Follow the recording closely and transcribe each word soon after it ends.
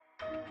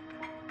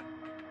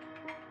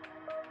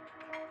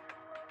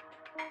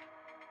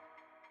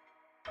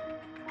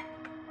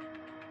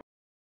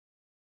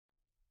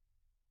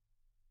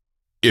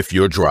If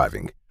you're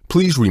driving,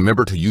 please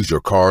remember to use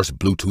your car's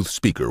Bluetooth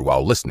speaker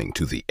while listening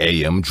to the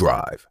AM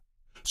Drive.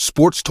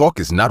 Sports talk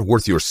is not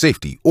worth your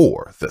safety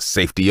or the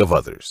safety of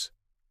others.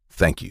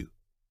 Thank you.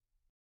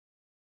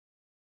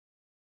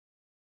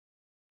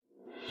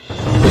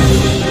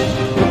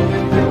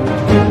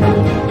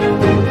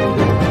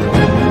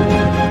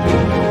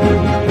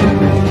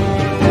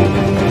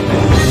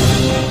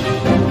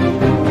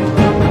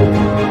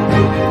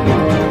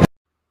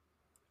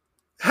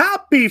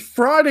 Happy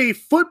Friday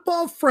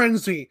Football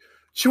Frenzy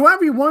to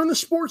everyone in the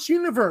sports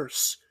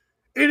universe.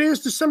 It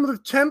is December the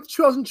 10th,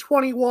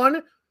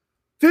 2021.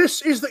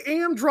 This is the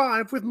AM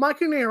Drive with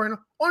Mike and Aaron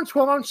on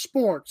 12 on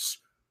Sports.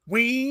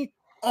 We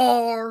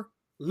are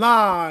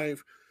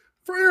live.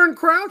 For Aaron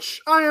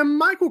Crouch, I am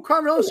Michael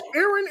Carvelis.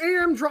 Aaron,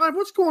 AM Drive,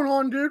 what's going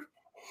on, dude?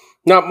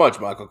 Not much,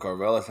 Michael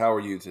Carvelis. How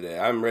are you today?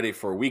 I'm ready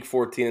for Week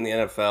 14 in the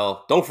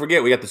NFL. Don't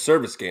forget, we got the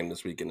service game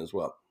this weekend as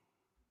well.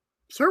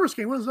 Service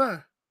game? What is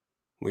that?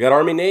 We got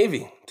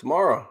Army-Navy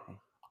tomorrow.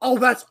 Oh,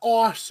 that's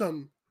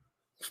awesome.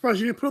 I'm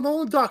surprised you didn't put it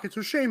on the docket,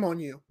 so shame on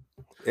you.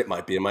 It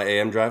might be in my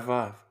AM Drive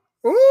 5.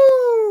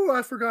 Ooh,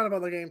 I forgot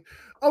about the game.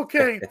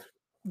 Okay,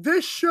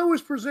 this show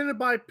is presented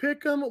by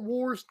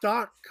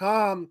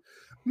Pick'emWars.com.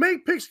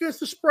 Make picks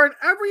against the spread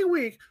every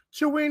week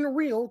to win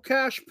real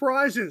cash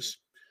prizes.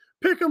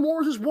 Pick'em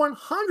Wars is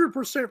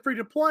 100% free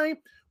to play,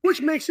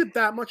 which makes it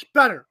that much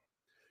better.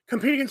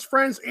 Compete against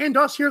friends and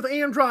us here at the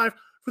AM Drive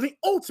for the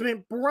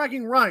ultimate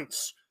bragging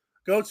rights.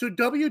 Go to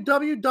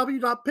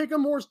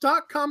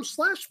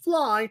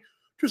www.pick'emwars.com/fly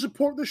to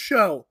support the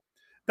show.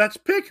 That's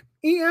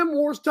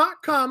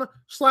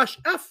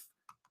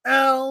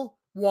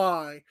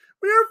pickemwars.com/FLY.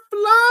 We are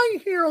flying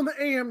here on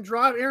the AM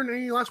Drive. Aaron,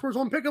 any last words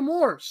on Pick'em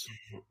Wars?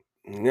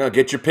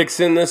 Get your picks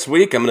in this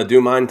week. I'm going to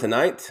do mine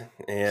tonight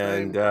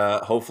and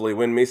hopefully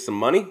win me some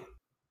money.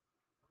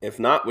 If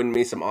not, win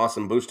me some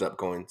awesome boost-up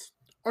coins.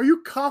 Are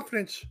you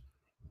confident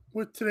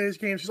with today's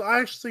games? Because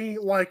I actually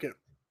like it.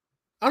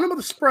 I don't know about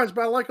the spreads,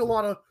 but I like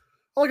a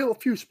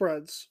few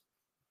spreads.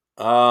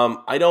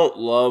 I don't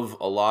love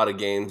a lot of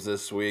games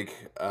this week.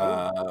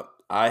 I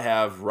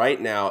have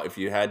right now, if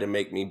you had to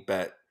make me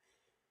bet,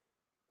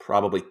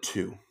 probably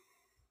 2.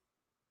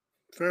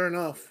 Fair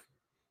enough.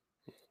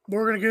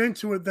 We're going to get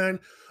into it then.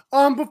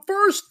 But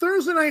first,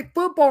 Thursday Night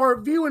Football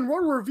review, and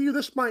what a review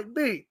this might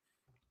be.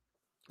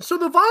 So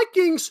the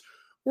Vikings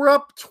were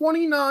up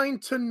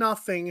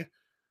 29-0,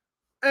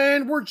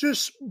 and we're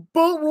just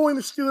boat rolling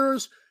the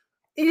Steelers.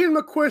 Ian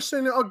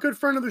McQuiston, a good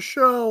friend of the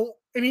show,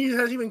 and he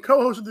has even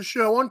co-hosted the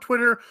show on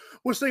Twitter,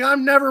 was saying,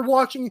 I'm never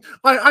watching.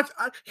 I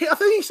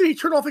think he said he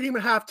turned off the game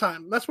at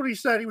halftime. That's what he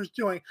said he was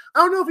doing. I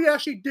don't know if he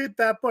actually did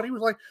that, but he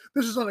was like,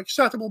 this is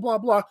unacceptable, blah,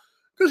 blah.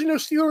 Because,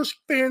 Steelers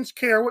fans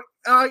care what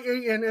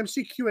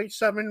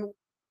IANMCQ87,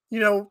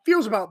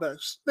 feels about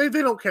this. They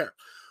don't care.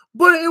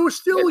 But it was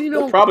still,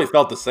 They probably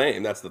felt the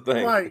same. That's the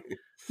thing. Right.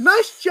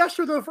 Nice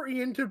gesture, though, for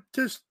Ian to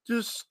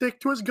stick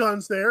to his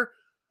guns there.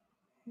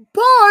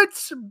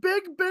 But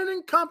Big Ben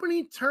and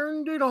company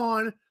turned it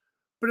on,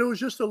 but it was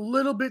just a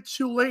little bit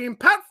too late. And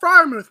Pat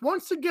Freiermuth,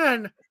 once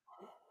again,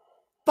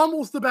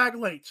 fumbles the bag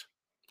late.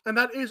 And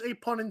that is a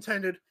pun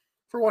intended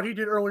for what he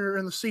did earlier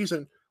in the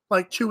season,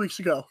 like 2 weeks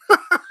ago.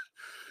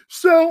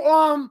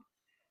 So,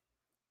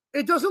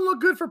 it doesn't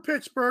look good for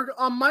Pittsburgh.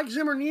 Mike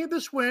Zimmer needed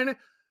this win,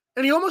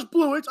 and he almost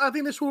blew it. I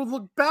think this would have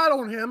looked bad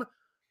on him,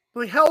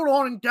 but he held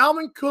on, and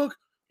Dalvin Cook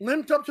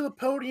limped up to the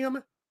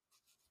podium.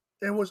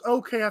 It was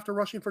okay after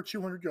rushing for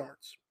 200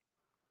 yards.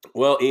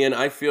 Well, Ian,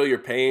 I feel your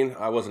pain.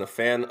 I wasn't a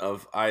fan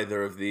of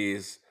either of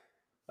these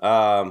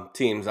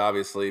teams,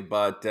 obviously,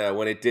 but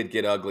when it did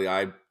get ugly,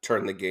 I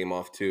turned the game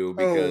off too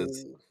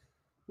because,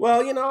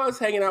 I was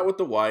hanging out with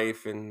the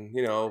wife, and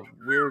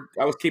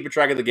I was keeping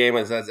track of the game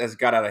as it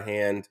got out of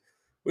hand.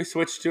 We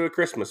switched to a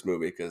Christmas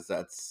movie because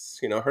that's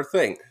her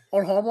thing.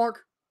 On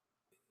Hallmark?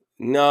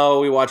 No,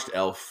 we watched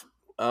Elf.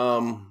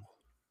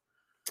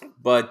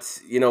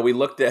 But we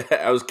looked at.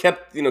 I was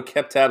kept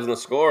tabs on the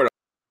score, and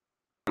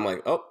I'm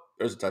like, oh,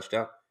 there's a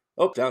touchdown.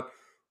 Oh, down.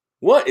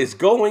 What is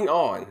going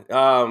on?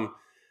 A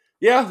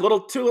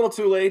little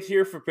too late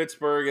here for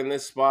Pittsburgh in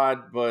this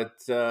spot, but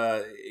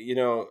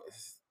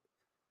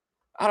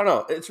I don't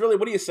know. It's really,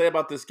 what do you say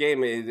about this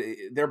game?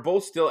 They're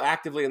both still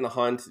actively in the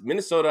hunt.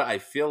 Minnesota, I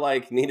feel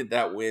like, needed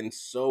that win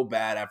so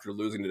bad after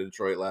losing to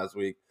Detroit last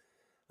week.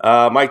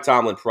 Mike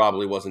Tomlin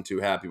probably wasn't too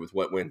happy with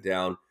what went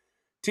down.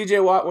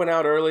 TJ Watt went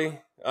out early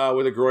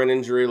with a groin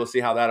injury. Let's see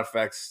how that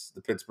affects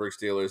the Pittsburgh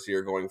Steelers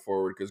here going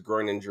forward, because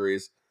groin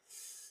injuries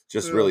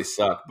just really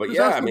suck. But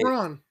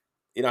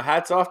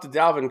hats off to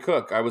Dalvin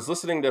Cook. I was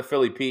listening to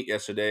Philly Pete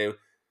yesterday with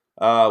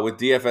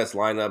DFS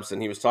lineups,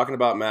 and he was talking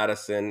about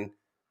Madison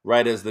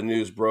right as the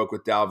news broke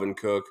with Dalvin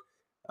Cook.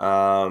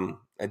 I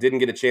didn't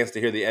get a chance to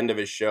hear the end of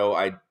his show.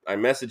 I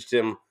messaged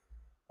him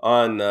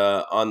on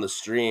the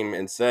stream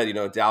and said,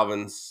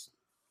 Dalvin's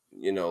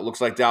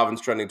looks like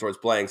Dalvin's trending towards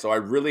playing. So I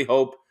really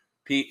hope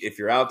Pete, if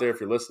you're out there, if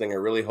you're listening, I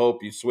really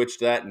hope you switched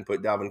that and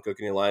put Dalvin Cook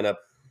in your lineup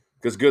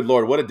because, good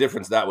Lord, what a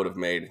difference that would have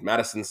made.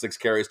 Madison, 6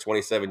 carries,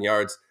 27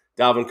 yards.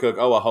 Dalvin Cook,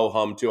 a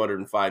ho-hum,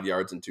 205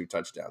 yards and 2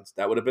 touchdowns.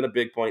 That would have been a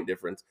big point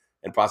difference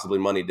and possibly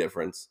money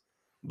difference.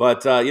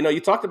 But, you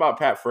talked about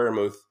Pat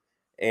Freiermuth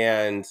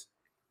and,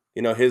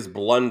 his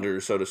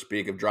blunder, so to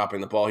speak, of dropping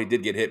the ball. He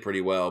did get hit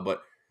pretty well.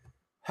 But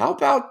how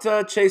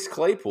about Chase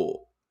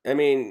Claypool? I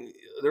mean,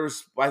 there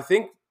was, I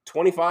think,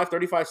 25,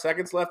 35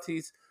 seconds left.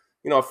 He's,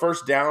 a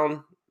first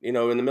down, in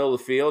the middle of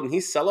the field, and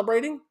he's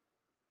celebrating.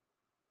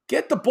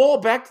 Get the ball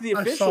back to the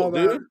official,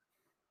 dude.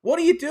 What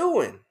are you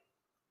doing?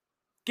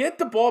 Get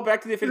the ball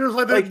back to the official.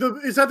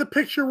 Is that the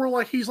picture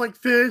where he's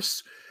like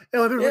this,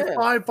 and there's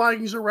 5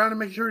 Vikings around to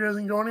make sure he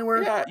doesn't go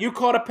anywhere? Yeah, you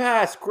caught a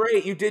pass.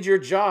 Great, you did your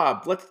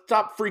job. Let's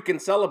stop freaking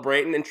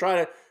celebrating and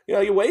try to,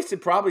 you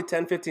wasted probably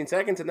 10, 15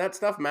 seconds, and that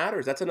stuff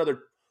matters. That's another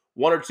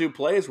 1 or 2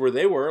 plays where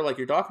they were, like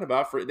you're talking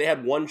about, they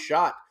had one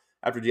shot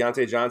after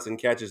Deontay Johnson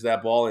catches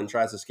that ball and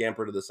tries to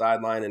scamper to the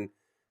sideline and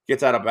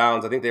gets out of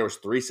bounds. I think there was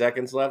 3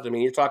 seconds left. I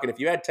mean, you're talking, if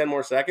you had 10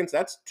 more seconds,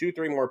 that's 2,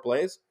 3 more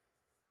plays.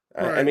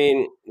 Right. I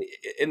mean,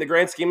 in the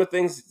grand scheme of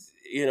things,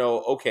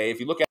 okay, if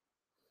you look at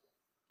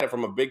it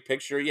from a big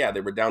picture, yeah, they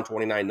were down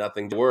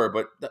 29-0. They were,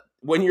 but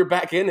when you're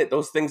back in it,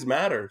 those things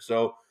matter.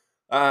 So,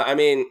 I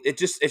mean, it's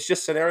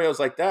just scenarios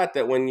like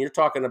that when you're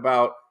talking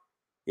about,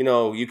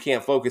 you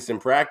can't focus in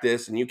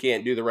practice and you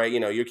can't do the right,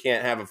 you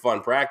can't have a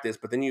fun practice,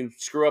 but then you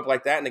screw up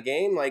like that in a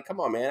game. Like,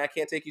 come on, man, I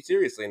can't take you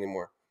seriously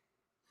anymore.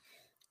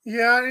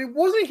 Yeah, and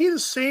wasn't he the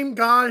same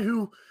guy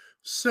who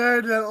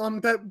said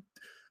that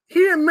he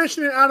didn't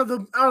mention it out of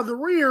the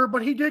rear,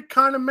 but he did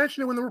kind of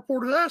mention it when the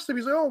reporter asked him.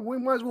 He's like, "Oh, we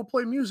might as well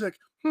play music."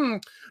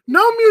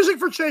 No music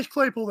for Chase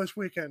Claypool this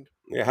weekend.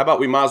 Yeah, how about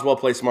we might as well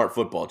play smart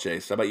football,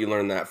 Chase? How about you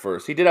learn that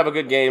first? He did have a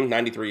good game,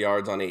 93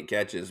 yards on 8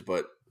 catches,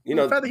 but the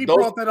fact that he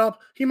brought that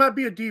up, he might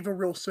be a diva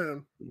real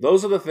soon.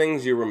 Those are the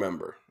things you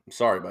remember. I'm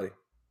sorry, buddy.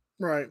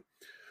 Right.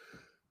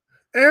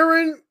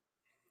 Aaron,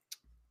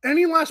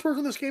 any last words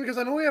on this game? Because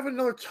I know we have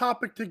another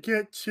topic to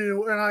get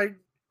to, and I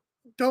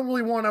don't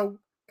really want to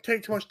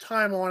take too much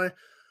time on it.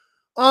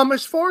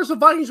 As far as the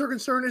Vikings are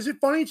concerned, is it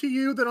funny to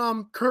you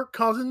that Kirk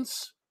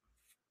Cousins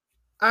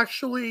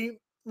actually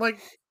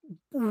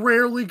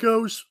rarely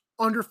goes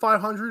under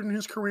 500 in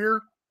his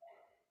career?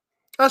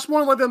 That's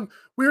one of them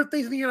weird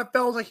things in the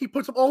NFL. Is he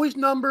puts up all these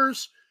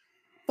numbers,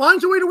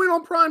 finds a way to win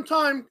on prime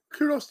time.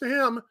 Kudos to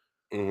him.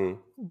 Mm-hmm.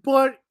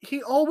 But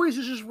he always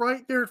is just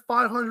right there at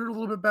 500, a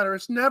little bit better.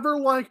 It's never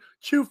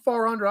too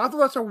far under. I thought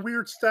that's a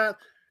weird stat.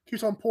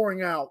 Keeps on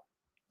pouring out.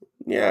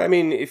 Yeah, I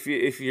mean, if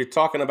you're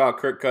talking about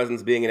Kirk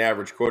Cousins being an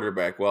average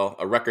quarterback, well,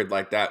 a record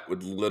like that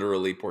would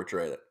literally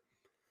portray it.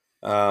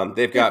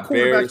 They've got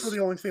Bears. Quarterbacks are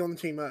the only thing on the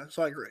team,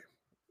 so I agree.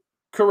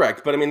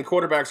 Correct, but I mean,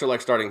 quarterbacks are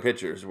like starting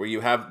pitchers, where you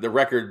have the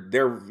record.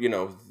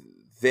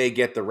 They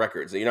get the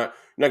records. You're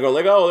not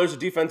going there's a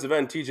defensive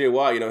end, TJ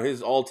Watt.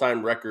 His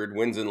all-time record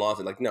wins and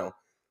losses. No,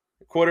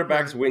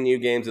 quarterbacks win you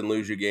games and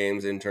lose you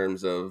games in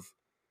terms of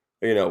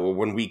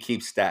when we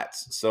keep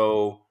stats.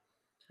 So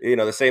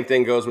the same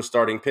thing goes with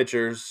starting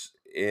pitchers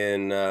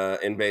in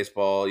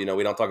baseball. We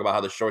don't talk about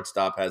how the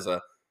shortstop has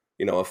a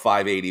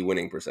 580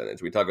 winning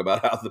percentage. We talk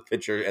about how the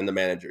pitcher and the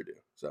manager do.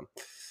 So.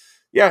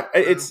 Yeah,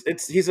 he's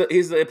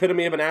the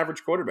epitome of an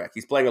average quarterback.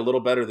 He's playing a little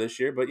better this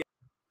year, but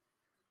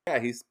yeah,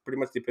 he's pretty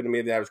much the epitome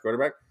of the average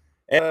quarterback.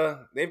 And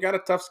they've got a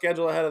tough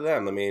schedule ahead of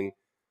them. I mean,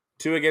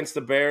 2 against the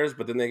Bears,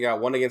 but then they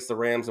got 1 against the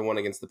Rams and 1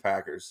 against the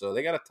Packers. So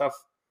they got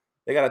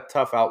a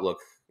tough outlook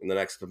in the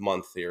next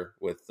month here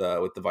with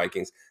the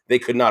Vikings. They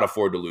could not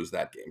afford to lose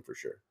that game for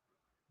sure.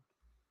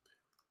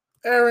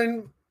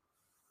 Aaron,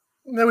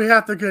 then we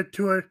have to get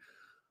to it.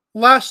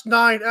 Last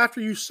night, after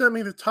you sent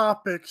me the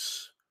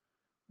topics,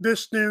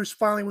 this news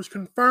finally was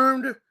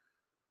confirmed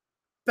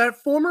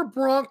that former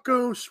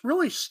Broncos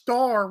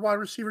star wide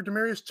receiver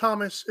Demaryius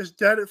Thomas is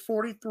dead at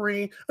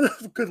 43.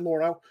 Good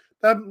Lord,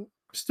 dead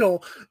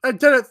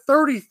at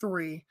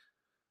 33.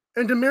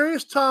 And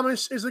Demaryius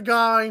Thomas is a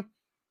guy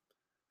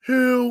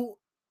who,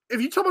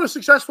 if you talk about a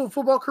successful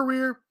football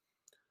career,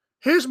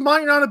 his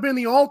might not have been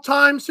the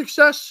all-time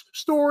success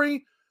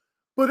story,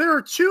 but there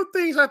are 2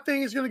 things I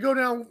think is going to go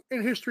down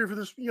in history for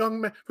this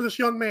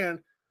young man.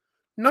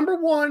 Number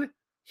 1,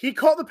 he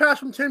caught the pass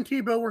from Tim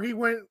Tebow where he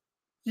went,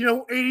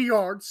 80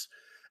 yards.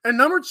 And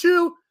number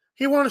 2,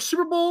 he won a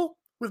Super Bowl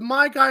with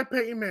my guy,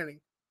 Peyton Manning.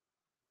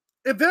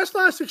 If that's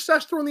not a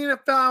success story in the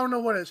NFL, I don't know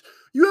what is.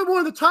 You have one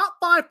of the top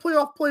 5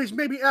 playoff plays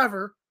maybe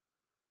ever,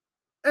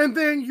 and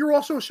then you're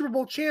also a Super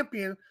Bowl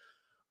champion.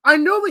 I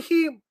know that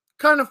he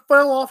kind of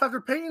fell off after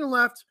Peyton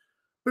left,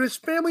 but his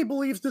family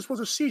believes this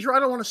was a seizure.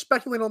 I don't want to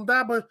speculate on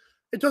that, but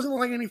it doesn't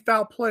look like any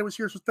foul play was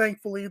here, so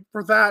thankfully,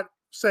 for that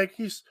sake,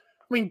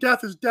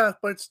 death is death,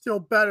 but it's still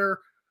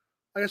better,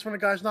 I guess, when a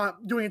guy's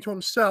not doing it to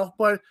himself.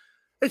 But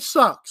it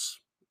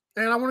sucks.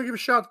 And I want to give a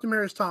shout out to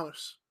Demaryius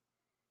Thomas.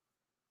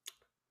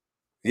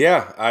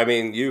 Yeah, I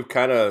mean, you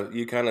kind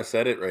of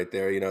said it right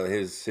there.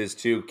 His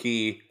 2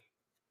 key,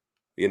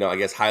 I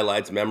guess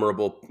highlights,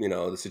 memorable,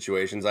 the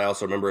situations. I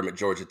also remember him at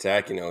Georgia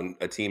Tech,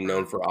 a team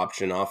known for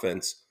option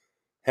offense.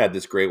 had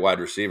this great wide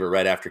receiver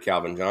right after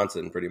Calvin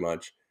Johnson, pretty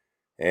much.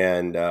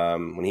 And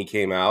when he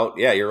came out,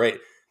 yeah, you're right.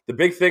 The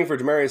big thing for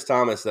Demaryius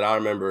Thomas that I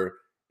remember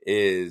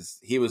is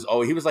he was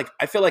like,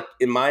 I feel like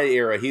in my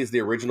era, he's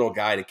the original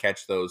guy to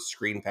catch those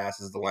screen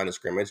passes at the line of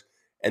scrimmage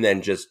and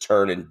then just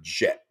turn and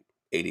jet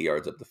 80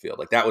 yards up the field.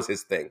 Like that was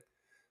his thing.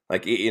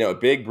 Like, you know,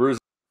 big bruising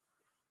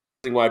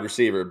wide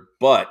receiver,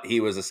 but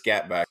he was a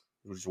scat back.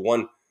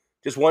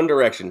 Just one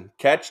direction.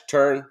 Catch,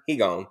 turn, he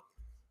gone.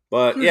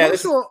 But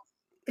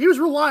he was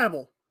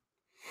reliable.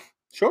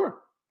 Sure.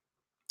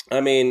 I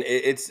mean,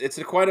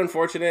 it's quite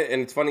unfortunate,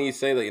 and it's funny you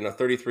say that. You know,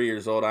 33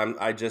 years old.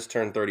 I just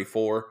turned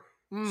 34,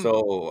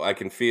 so I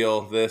can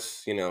feel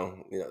this. You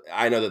know,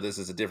 I know that this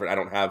is a different. I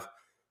don't have,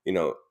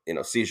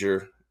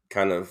 seizure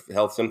kind of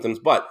health symptoms,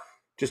 but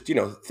just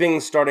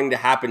things starting to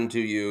happen to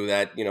you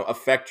that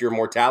affect your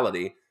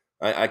mortality.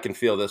 I can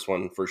feel this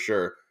one for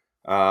sure.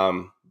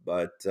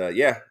 But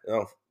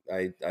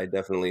I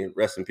definitely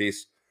rest in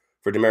peace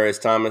for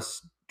Demaryius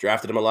Thomas.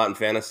 Drafted him a lot in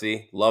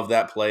fantasy. Love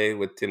that play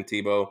with Tim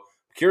Tebow.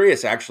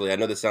 Curious, actually, I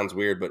know this sounds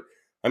weird, but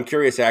I'm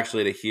curious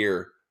actually to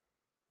hear,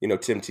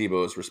 Tim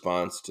Tebow's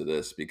response to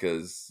this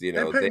because,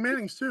 and Peyton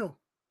Manning's too.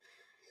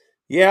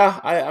 Yeah,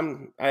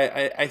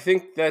 I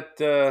think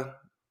that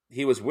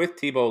he was with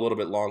Tebow a little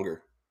bit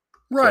longer,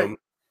 right? So,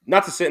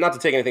 not to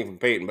take anything from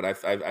Peyton, but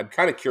I'm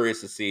kind of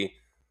curious to see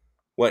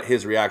what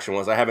his reaction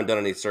was. I haven't done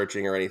any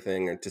searching or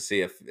anything to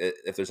see if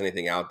there's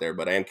anything out there,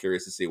 but I am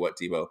curious to see what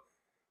Tebow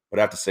would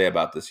have to say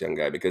about this young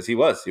guy because he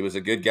was a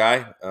good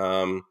guy.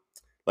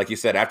 Like you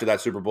said, after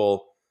that Super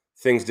Bowl,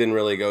 things didn't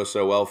really go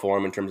so well for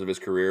him in terms of his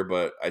career,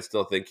 but I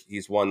still think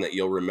he's one that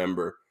you'll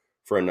remember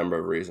for a number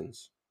of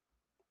reasons.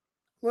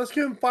 Let's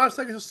give him 5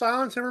 seconds of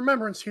silence and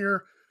remembrance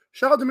here.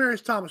 Shout out to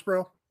Demaryius Thomas,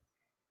 bro.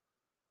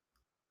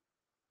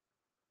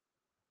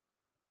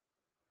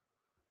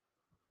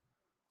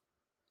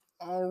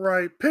 All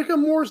right.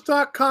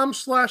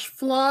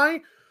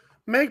 Pick'emwars.com/fly.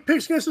 Make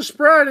picks against the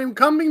spread. And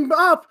coming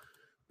up,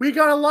 we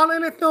got a lot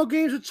of NFL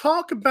games to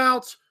talk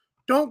about.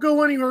 Don't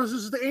go anywhere. This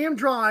is the AM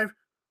Drive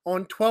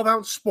on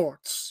 12-Ounce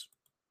Sports.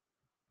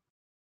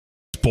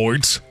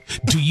 Sports?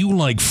 Do you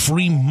like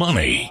free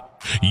money?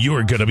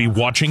 You're going to be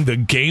watching the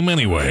game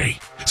anyway.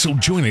 So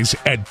join us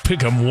at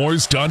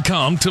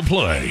pick'emwars.com to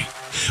play.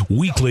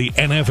 Weekly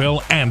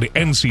NFL and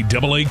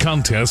NCAA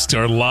contests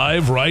are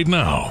live right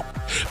now.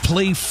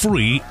 Play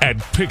free at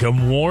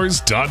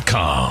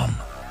pick'emwars.com.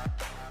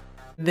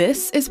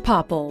 This is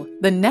Popple,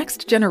 the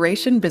next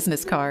generation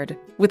business card.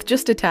 With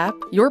just a tap,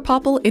 your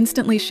Popple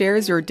instantly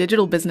shares your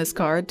digital business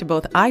card to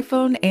both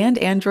iPhone and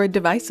Android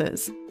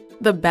devices.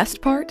 The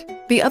best part?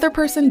 The other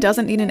person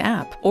doesn't need an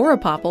app or a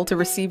Popple to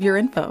receive your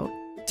info.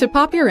 To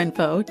pop your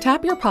info,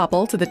 tap your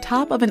Popple to the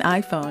top of an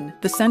iPhone,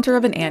 the center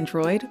of an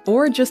Android,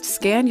 or just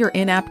scan your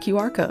in-app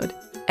QR code.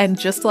 And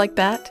just like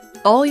that,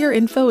 all your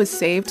info is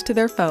saved to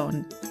their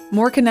phone.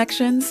 More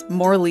connections,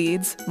 more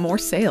leads, more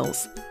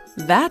sales.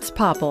 That's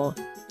Popple.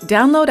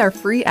 Download our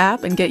free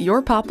app and get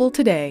your Popple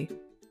today.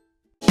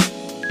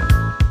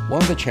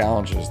 One of the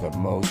challenges that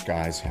most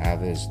guys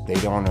have is they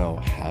don't know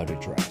how to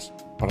dress.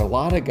 But a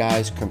lot of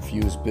guys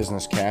confuse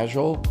business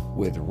casual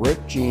with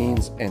ripped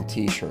jeans and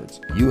t-shirts.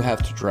 You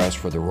have to dress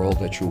for the role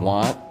that you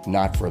want,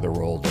 not for the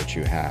role that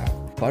you have.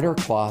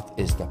 Buttercloth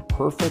is the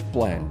perfect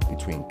blend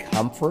between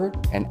comfort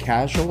and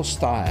casual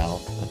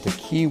style, but the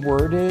key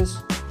word is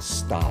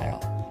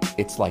style.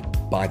 It's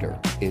like butter.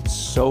 It's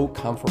so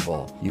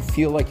comfortable. You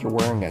feel like you're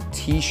wearing a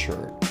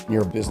t-shirt.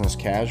 You're business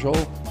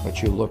casual,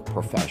 but you look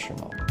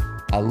professional.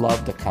 I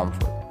love the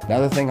comfort.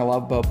 Another thing I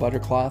love about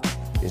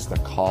Buttercloth is the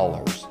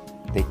collars.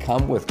 They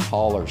come with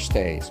collar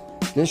stays.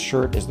 This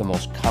shirt is the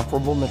most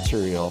comfortable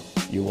material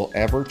you will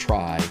ever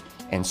try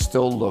and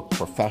still look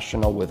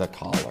professional with a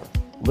collar.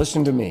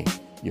 Listen to me.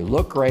 You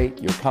look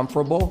great, you're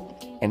comfortable,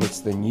 and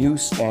it's the new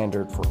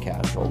standard for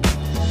casual.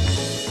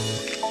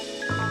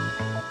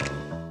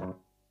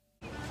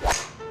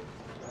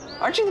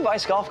 Aren't you the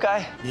Vice golf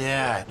guy?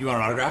 Yeah. You want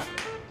an autograph?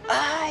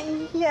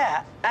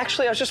 Yeah.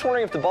 Actually, I was just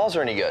wondering if the balls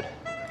are any good.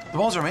 The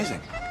balls are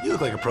amazing. You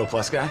look like a Pro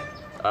Plus guy.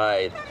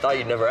 I thought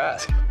you'd never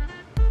ask.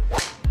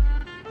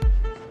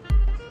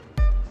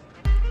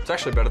 It's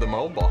actually better than my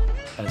old ball.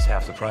 And it's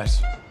half the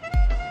price.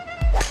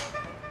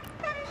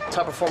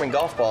 Top performing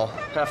golf ball,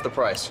 half the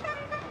price.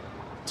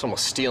 It's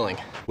almost stealing.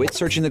 Quit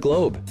searching the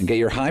globe and get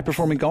your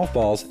high-performing golf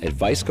balls at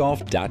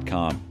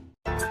vicegolf.com.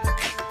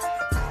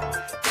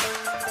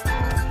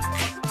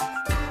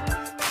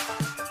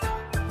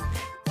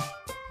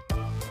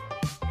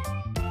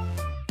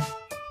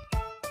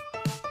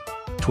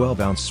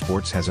 Ounce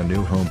Sports has a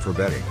new home for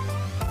betting.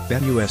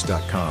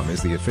 BetUS.com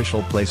is the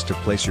official place to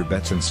place your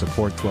bets and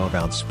support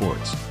 12-Ounce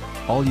Sports.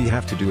 All you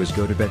have to do is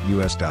go to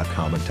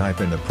BetUS.com and type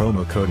in the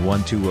promo code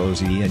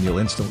 120OZE and you'll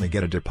instantly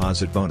get a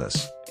deposit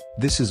bonus.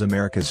 This is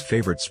America's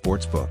favorite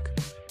sportsbook.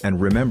 And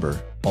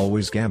remember,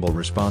 always gamble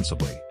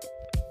responsibly.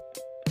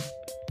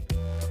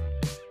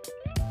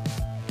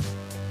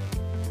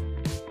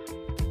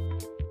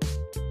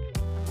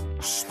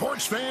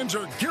 Sports fans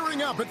are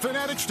gearing up at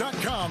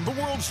Fanatics.com, the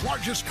world's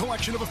largest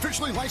collection of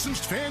officially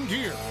licensed fan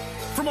gear.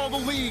 From all the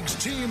leagues,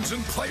 teams,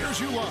 and players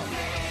you love.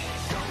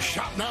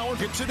 Shop now and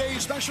get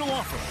today's special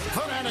offer.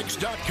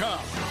 Fanatics.com,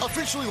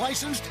 officially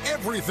licensed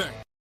everything.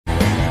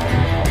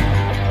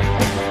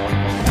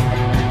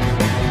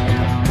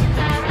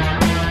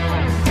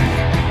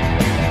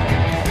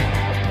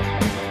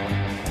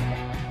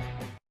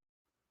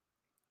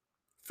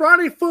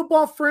 Friday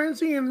Football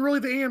Frenzy and really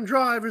the AM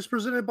Drive is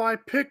presented by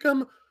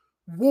Pick'em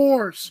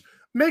Wars.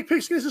 Make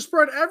picks against the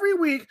spread every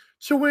week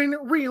to win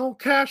real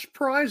cash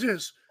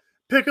prizes.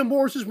 Pick'em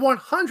Wars is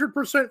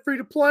 100% free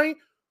to play,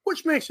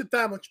 which makes it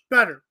that much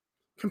better.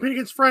 Compete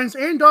against friends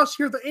and us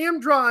here at the AM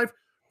Drive,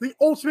 the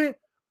ultimate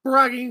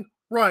bragging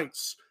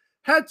rights.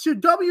 Head to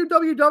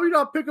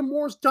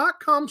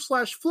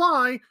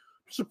www.pickemwars.com/fly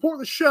to support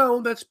the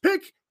show. That's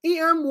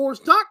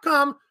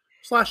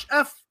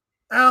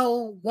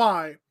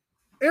pickemwars.com/FLY.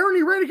 Aaron,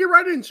 you ready to get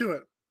right into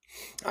it?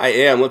 I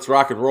am. Let's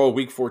rock and roll.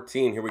 Week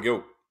 14. Here we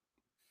go.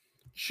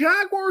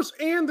 Jaguars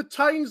and the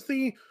Titans.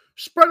 The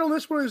spread on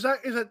this one is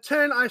at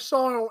 10. I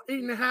saw it on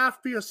 8.5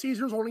 via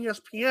Caesars on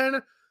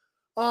ESPN.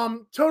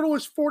 Total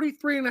is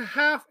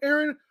 43.5.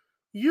 Aaron,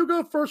 you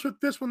go first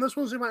with this one. This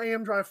one's in my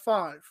AM Drive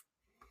 5.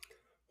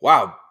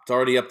 Wow, it's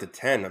already up to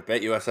 10. I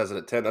bet US has it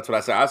at 10. That's what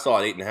I said. I saw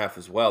it 8.5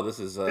 as well. This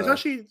is it's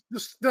actually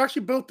they're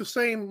actually both the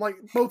same, like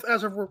both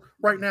as of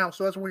right now.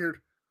 So that's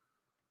weird.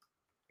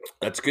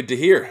 That's good to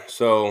hear.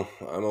 So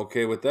I'm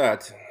okay with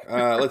that.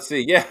 Let's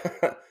see. Yeah,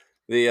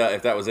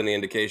 if that was any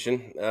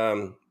indication.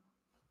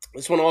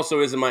 This one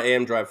also is in my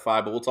AM Drive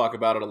 5, but we'll talk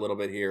about it a little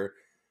bit here.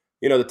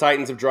 You know, the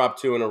Titans have dropped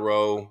 2 in a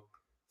row.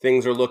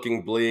 Things are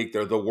looking bleak.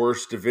 They're the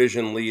worst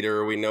division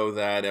leader. We know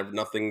that.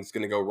 Nothing's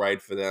going to go right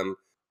for them.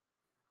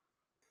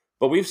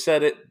 But we've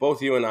said it,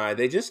 both you and I,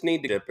 they just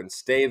need to dip and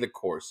stay the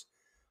course.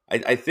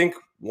 I think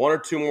 1 or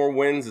 2 more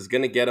wins is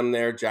going to get them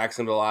there.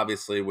 Jacksonville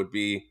obviously would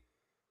be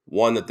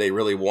one that they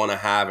really want to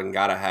have and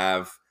got to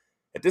have.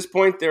 At this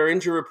point, their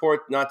injury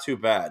report, not too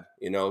bad.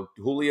 You know,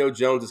 Julio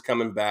Jones is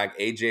coming back.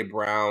 A.J.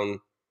 Brown,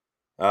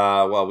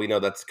 well, we know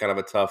that's kind of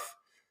a tough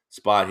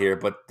spot here.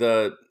 But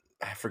I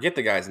forget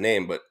the guy's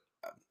name, but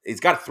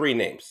he's got 3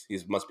 names. He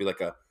must be like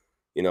a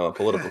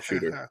political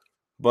shooter.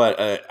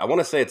 But I want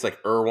to say it's like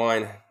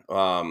Irvine.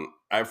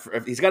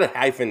 He's got a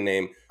hyphen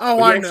name.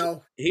 Oh, I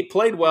know. He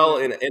played well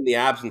in the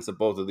absence of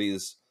both of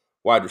these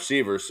wide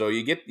receivers. So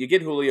you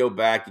get Julio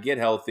back, you get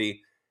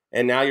healthy,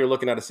 and now you're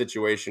looking at a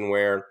situation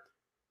where,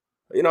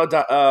 you know,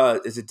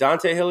 is it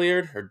Dante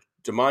Hilliard or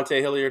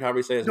DeMonte Hilliard? However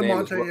you say his name.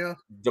 Yeah.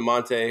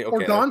 DeMonte. Okay. Or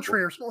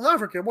Dontre or something. I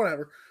forget.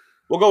 Whatever.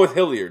 We'll go with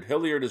Hilliard.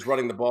 Hilliard is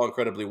running the ball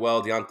incredibly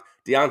well.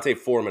 Deontay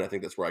Foreman, I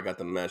think that's where I got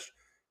the mesh,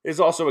 is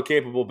also a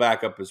capable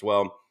backup as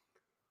well.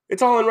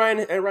 It's all in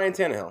Ryan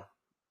Tannehill.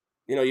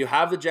 You know, you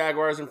have the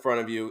Jaguars in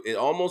front of you. It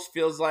almost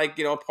feels like,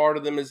 you know, part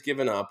of them has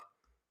given up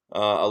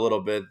a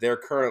little bit. They're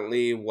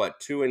currently,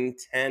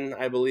 2-10,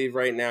 I believe,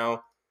 right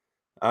now.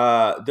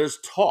 There's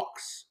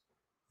talks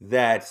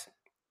that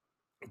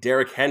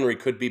Derrick Henry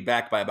could be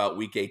back by about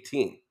week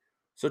 18.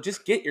 So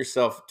just get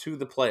yourself to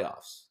the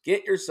playoffs.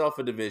 Get yourself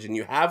a division.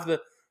 You have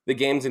the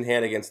games in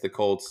hand against the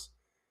Colts.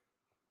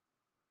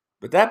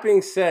 But that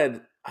being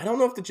said, I don't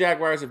know if the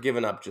Jaguars have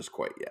given up just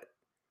quite yet.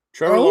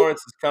 Trevor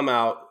Lawrence has come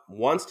out,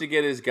 wants to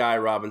get his guy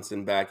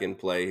Robinson back in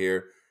play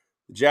here.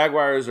 The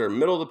Jaguars are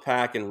middle of the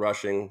pack in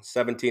rushing,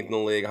 17th in the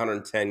league,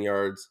 110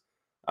 yards.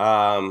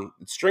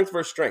 It's strength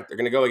versus strength. They're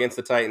going to go against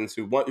the Titans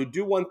who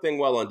do one thing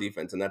well on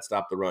defense, and that's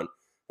stop the run.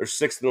 They're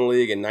 6th in the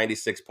league and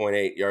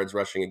 96.8 yards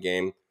rushing a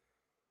game.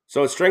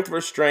 So it's strength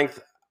versus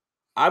strength.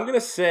 I'm going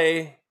to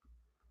say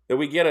that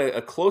we get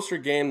a closer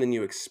game than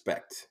you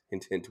expect.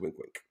 Hint, hint, wink,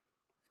 wink.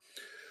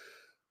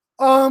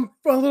 A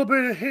little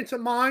bit of a hint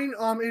of mine.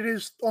 It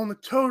is on the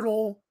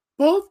total.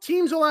 Both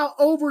teams allow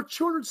over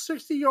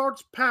 260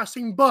 yards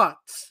passing, but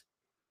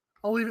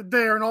I'll leave it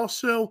there. And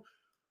also,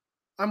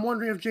 I'm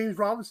wondering if James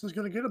Robinson is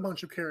going to get a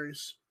bunch of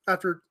carries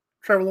after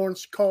Trevor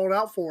Lawrence called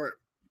out for it.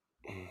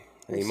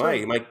 He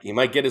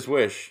might get his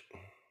wish.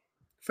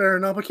 Fair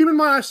enough. But keep in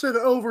mind, I said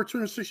over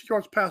 260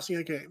 yards passing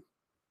a game.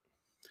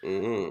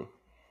 Mm-hmm.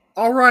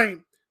 All right.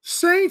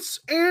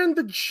 Saints and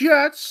the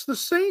Jets. The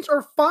Saints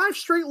are 5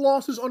 straight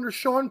losses under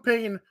Sean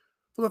Payton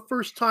for the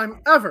first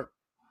time ever.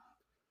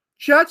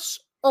 Jets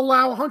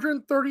allow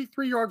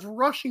 133 yards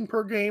rushing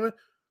per game.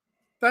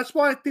 That's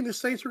why I think the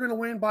Saints are going to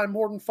win by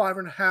more than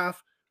 5.5.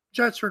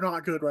 Jets are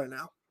not good right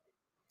now.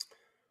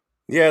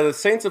 Yeah, the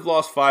Saints have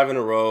lost 5 in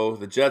a row.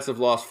 The Jets have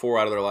lost 4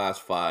 out of their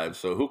last 5.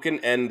 So who can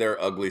end their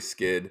ugly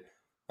skid?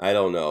 I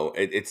don't know.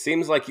 It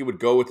seems like you would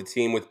go with the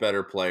team with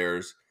better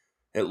players.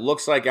 It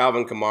looks like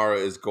Alvin Kamara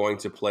is going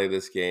to play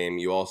this game.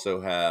 You also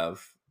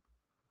have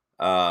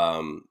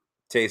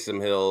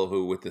Taysom Hill,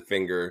 who with the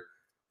finger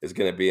is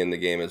going to be in the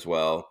game as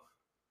well.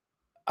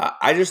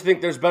 I just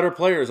think there's better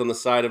players on the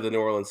side of the New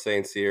Orleans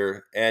Saints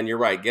here. And you're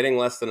right, getting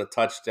less than a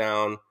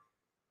touchdown.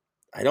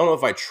 I don't know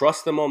if I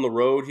trust them on the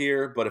road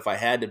here, but if I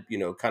had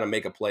to, kind of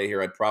make a play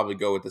here, I'd probably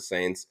go with the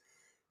Saints.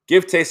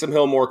 Give Taysom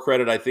Hill more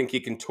credit. I think he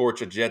can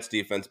torch a Jets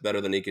defense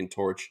better than he can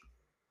torch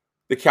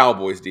the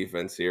Cowboys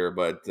defense here,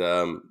 but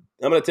I'm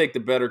going to take the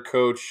better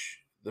coach,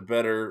 the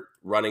better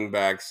running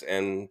backs,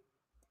 and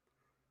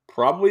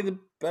probably the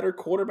better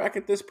quarterback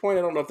at this point.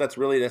 I don't know if that's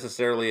really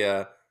necessarily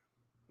a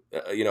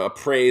high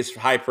praise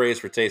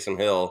for Taysom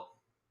Hill,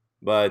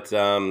 but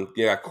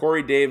you got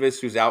Corey Davis,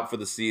 who's out for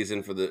the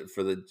season for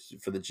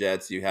the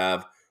Jets. You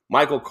have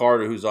Michael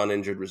Carter, who's on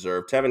injured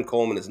reserve. Tevin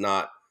Coleman is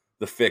not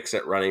the fix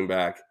at running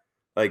back.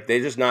 Like they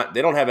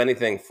don't have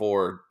anything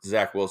for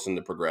Zach Wilson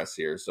to progress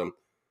here. So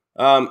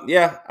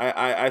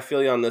I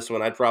feel you on this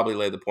one. I'd probably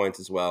lay the points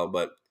as well,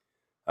 but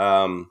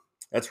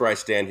that's where I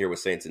stand here with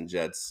Saints and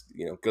Jets.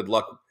 Good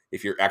luck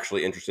if you're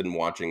actually interested in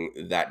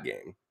watching that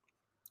game.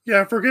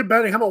 Yeah, forget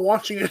betting. How about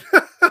watching it?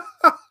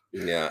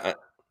 Yeah,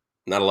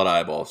 not a lot of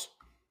eyeballs.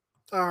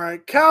 All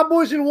right,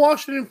 Cowboys and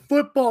Washington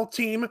football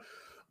team.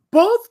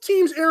 Both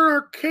teams, Aaron,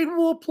 are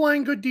capable of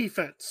playing good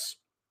defense.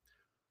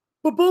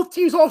 But both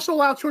teams also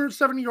allow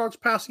 270 yards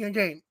passing a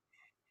game.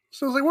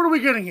 So it's like, what are we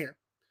getting here?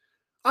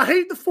 I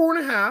hate the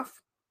 4.5.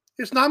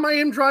 It's not my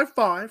AM Drive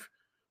 5.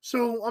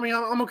 So, I mean,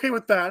 I'm okay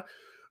with that.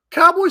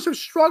 Cowboys have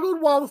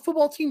struggled while the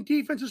football team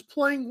defense is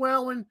playing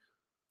well and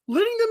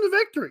leading them to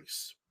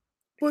victories.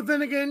 But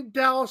then again,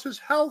 Dallas is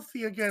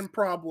healthy again,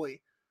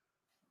 probably.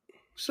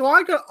 So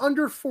I got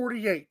under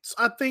 48.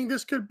 I think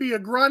this could be a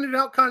grinded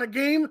out kind of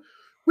game.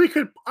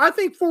 I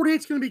think 48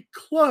 is going to be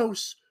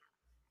close,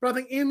 but I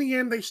think in the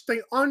end they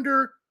stay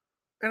under,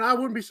 and I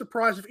wouldn't be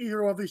surprised if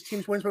either of these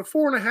teams wins. But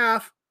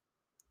 4.5,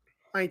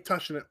 I ain't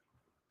touching it.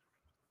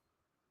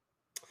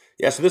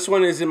 Yeah, so this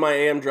one is in my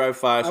AM Drive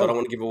 5, so I don't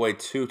want to give away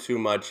too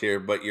much here,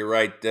 but you're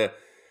right. The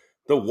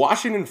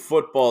Washington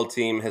football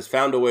team has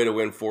found a way to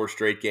win 4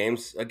 straight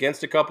games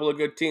against a couple of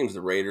good teams,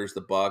 the Raiders,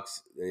 the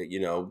Bucks,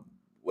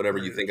 whatever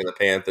you think of the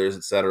Panthers,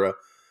 etc.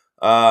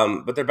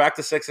 But they're back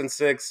to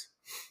 6-6.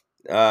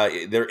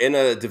 They're in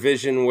a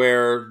division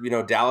where,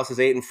 Dallas is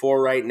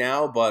 8-4 right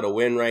now, but a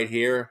win right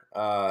here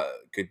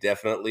could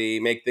definitely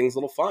make things a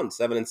little fun.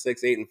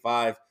 7-6,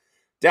 8-5.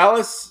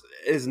 Dallas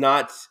is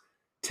not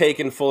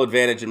taken full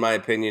advantage, in my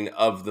opinion,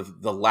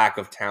 of the lack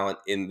of talent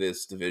in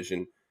this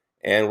division.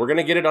 And we're going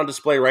to get it on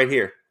display right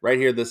here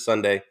this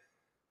Sunday.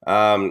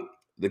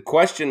 The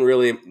question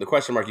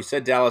mark, you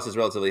said Dallas is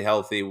relatively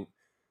healthy.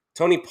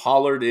 Tony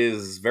Pollard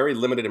is very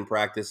limited in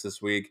practice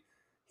this week.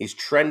 He's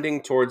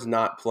trending towards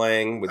not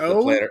playing with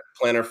the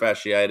plantar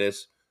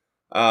fasciitis.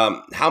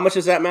 How much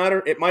does that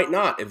matter? It might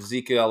not if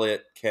Zeke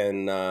Elliott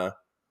can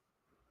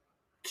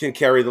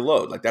carry the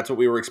load. Like, that's what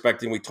we were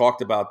expecting. We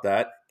talked about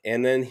that.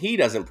 And then he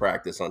doesn't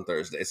practice on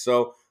Thursday.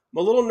 So I'm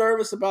a little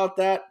nervous about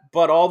that,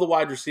 but all the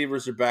wide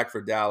receivers are back for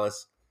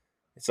Dallas.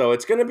 So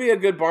it's going to be a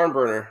good barn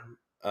burner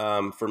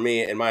for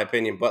me, in my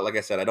opinion. But like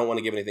I said, I don't want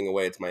to give anything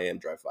away. It's my AM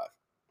Drive 5.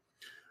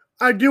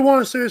 I do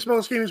want to say this about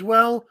this game as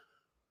well.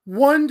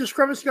 One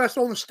discrepancy I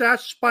saw in the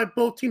stats, despite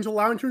both teams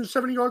allowing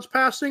 270 yards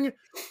passing,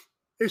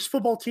 is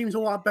football teams a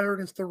lot better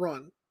against the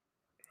run.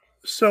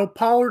 So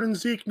Pollard and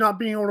Zeke not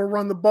being able to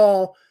run the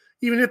ball,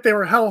 even if they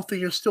were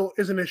healthy, is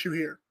an issue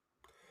here.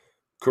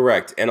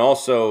 Correct. And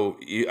also,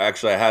 I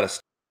had a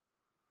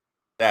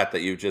stat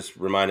that you just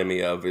reminded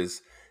me of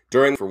is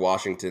for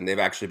Washington, they've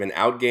actually been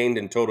outgained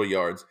in total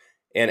yards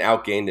and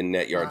outgained in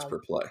net yards per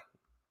play.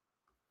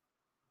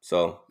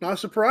 So not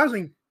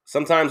surprising.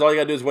 Sometimes all you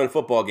got to do is win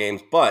football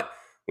games, but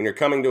when you're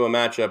coming to a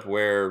matchup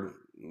where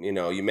you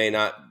may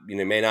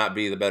not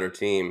be the better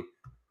team,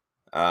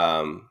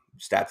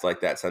 stats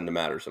like that tend to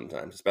matter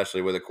sometimes,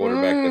 especially with a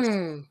quarterback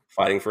that's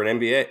fighting for an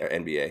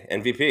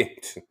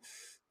MVP.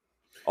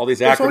 All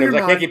these acronyms,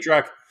 I can't keep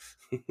track.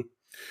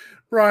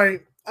 Right.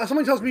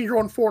 Somebody tells me you're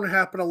on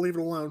 4.5, but I'll leave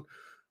it alone.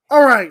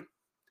 All right.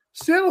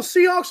 Seattle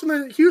Seahawks and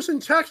the Houston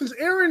Texans.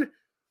 Aaron,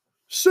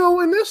 so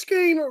in this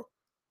game,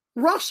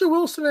 Russell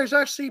Wilson has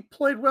actually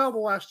played well the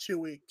last 2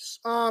 weeks.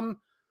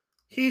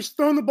 He's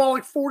thrown the ball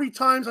like 40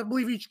 times, I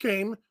believe, each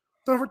game.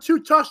 Thrown for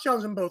 2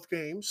 touchdowns in both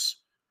games.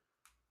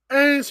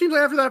 And it seems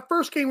like after that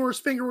first game where his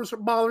finger was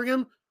bothering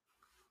him,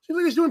 seems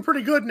like he's doing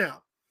pretty good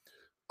now.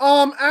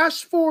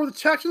 As for the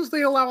Texans,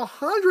 they allow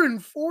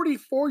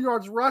 144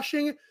 yards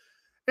rushing,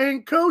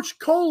 and Coach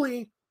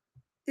Coley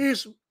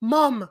is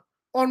mum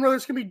on whether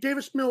it's going to be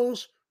Davis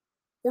Mills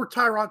or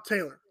Tyrod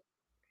Taylor.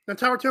 Now,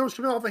 Tyrod Taylor's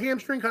coming off a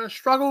hamstring, kind of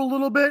struggled a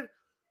little bit,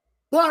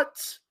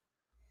 but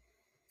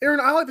Aaron,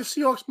 I like the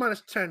Seahawks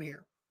minus 10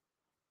 here.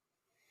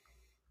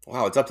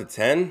 Wow, it's up to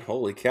 10?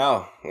 Holy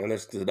cow. And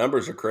the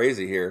numbers are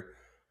crazy here.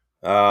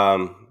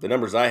 The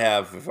numbers I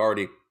have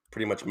already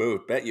pretty much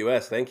moved.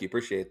 BetUS, thank you.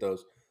 Appreciate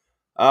those.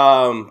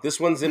 This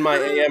one's in my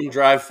AM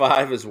Drive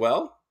 5 as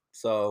well,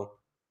 so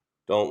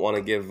don't want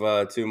to give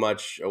too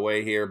much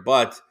away here.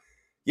 But,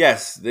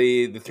 yes,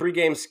 the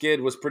 3-game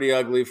skid was pretty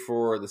ugly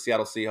for the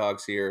Seattle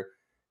Seahawks here.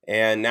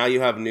 And now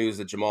you have news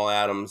that Jamal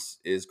Adams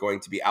is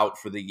going to be out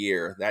for the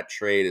year. That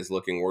trade is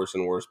looking worse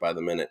and worse by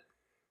the minute.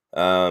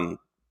 That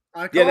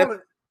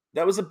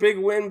was a big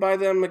win by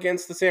them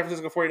against the San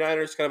Francisco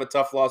 49ers. Kind of a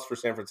tough loss for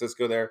San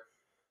Francisco there.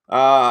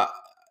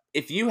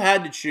 If you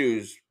had to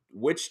choose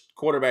which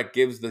quarterback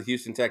gives the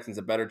Houston Texans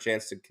a better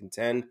chance to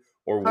contend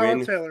or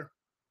win, Taylor.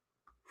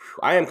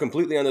 I am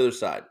completely on the other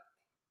side.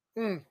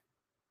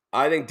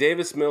 I think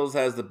Davis Mills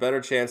has the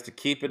better chance to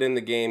keep it in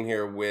the game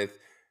here with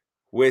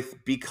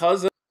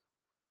because of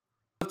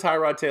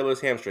Tyrod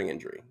Taylor's hamstring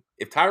injury.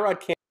 If Tyrod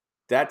can't,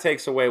 that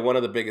takes away one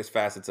of the biggest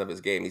facets of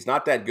his game. He's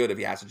not that good if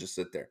he has to just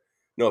sit there.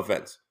 No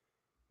offense.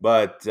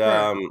 But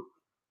I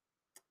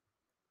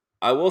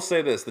will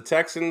say this. The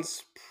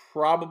Texans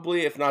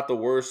probably, if not the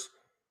worst,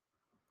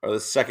 are the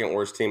second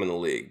worst team in the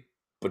league.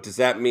 But does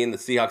that mean the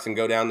Seahawks can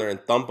go down there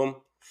and thump them?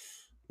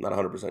 Not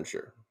 100%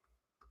 sure.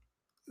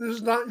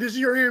 This is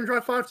your AM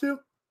Drive 5 too?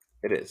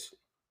 It is.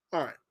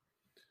 All right.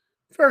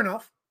 Fair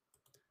enough.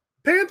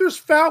 Panthers,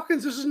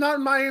 Falcons, this is not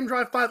in my AM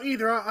Drive 5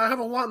 either. I have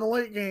a lot in the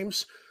late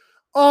games.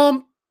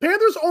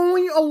 Panthers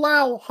only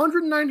allow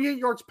 198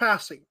 yards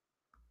passing.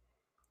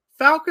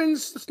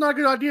 Falcons, that's not a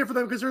good idea for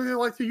them because they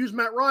like to use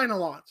Matt Ryan a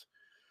lot.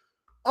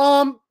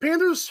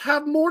 Panthers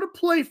have more to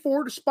play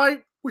for,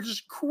 despite, which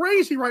is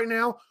crazy right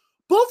now.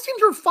 Both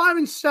teams are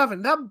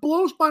 5-7. That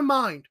blows my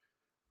mind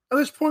at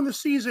this point in the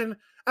season.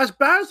 As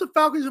bad as the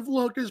Falcons have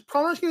looked, as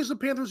promising as the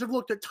Panthers have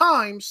looked at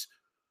times,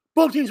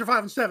 both teams are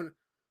 5-7.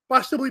 But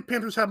I still believe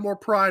Panthers have more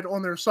pride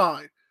on their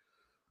side.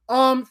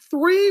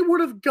 3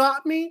 would have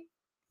got me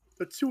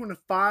the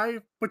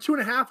 2.5, but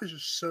 2.5 is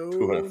just so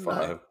 2.5.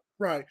 nice.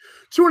 Right.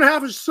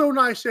 2.5 is so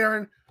nice,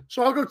 Aaron.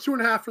 So I'll go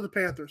 2.5 for the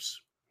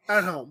Panthers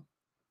at home.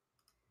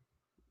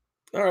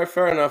 All right,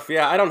 fair enough.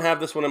 Yeah, I don't have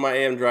this one in my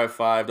AM Drive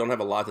 5. Don't have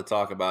a lot to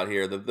talk about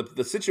here.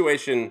 The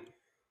situation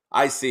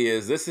I see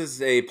is this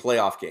is a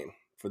playoff game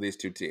for these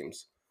two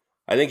teams.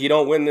 I think you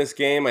don't win this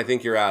game, I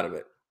think you're out of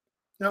it.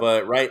 Yep.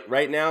 But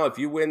right now, if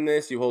you win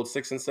this, you hold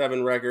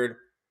 6-7 record.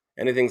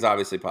 Anything's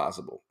obviously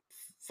possible.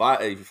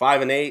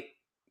 5-8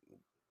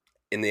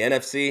 in the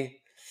NFC.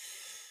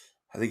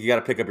 I think you got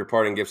to pick up your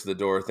parting gifts at the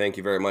door. Thank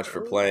you very much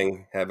for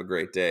playing. Have a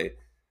great day.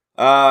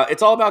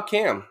 It's all about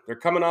Cam. They're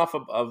coming off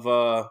of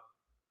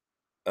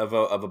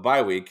a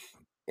bye week,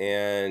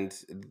 and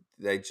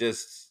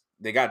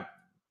they got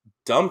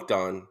dumped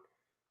on.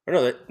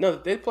 Or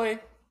they played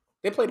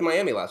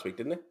Miami last week,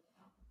 didn't they?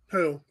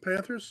 Who?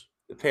 Panthers?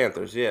 The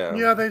Panthers, yeah.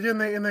 Yeah, they did,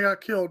 and they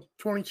got killed.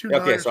 22.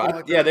 Okay,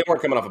 so they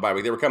weren't coming off a bye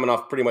week. They were coming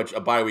off pretty much a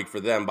bye week for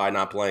them by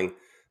not playing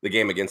the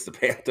game against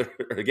the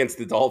against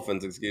the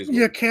Dolphins. Excuse me.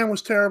 Yeah, Cam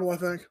was terrible. I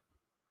think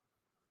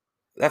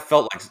that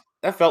felt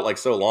like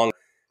so long.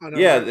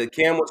 Yeah, the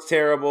Cam was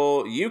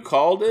terrible. You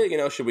called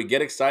it. Should we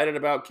get excited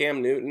about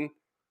Cam Newton?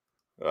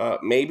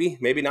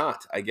 Maybe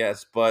not, I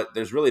guess. But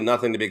there's really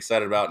nothing to be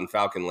excited about in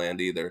Falcon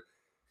land either.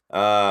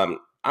 I'm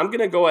going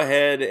to go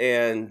ahead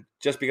and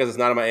just because it's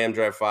not on my AM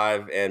Drive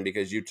 5 and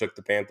because you took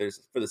the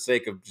Panthers, for the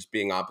sake of just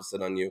being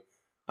opposite on you,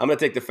 I'm going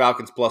to take the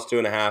Falcons plus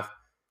 2.5, and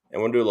we're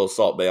going to do a little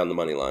Salt Bay on the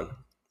money line.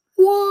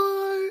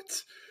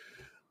 What?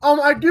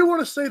 I do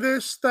want to say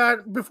this,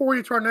 that before we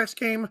get to our next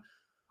game,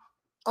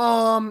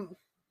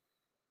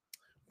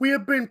 we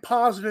have been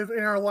positive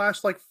in our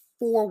last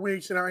 4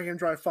 weeks in our AM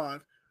Drive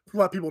 5 to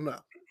let people know.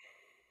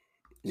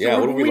 Yeah,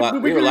 so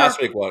we were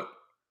last week, what?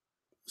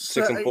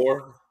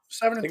 6-4?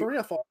 7-3,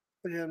 I thought.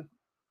 Again.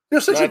 Yeah,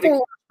 6-4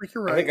 last week,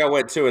 you're right. I think I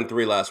went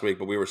 2-3 last week,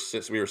 but we were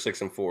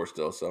 6-4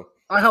 still, so.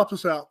 I helped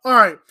us out. All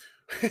right.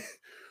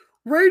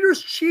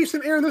 Raiders, Chiefs,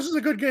 and Aaron, this is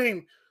a good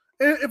game.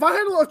 And if I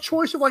had a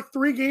choice of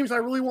 3 games I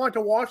really wanted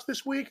to watch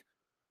this week,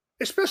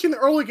 especially in the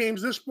early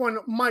games, this one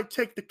might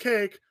take the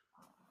cake.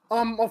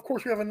 Of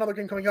course, we have another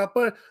game coming up,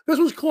 but this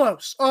was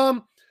close.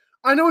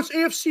 I know it's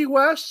AFC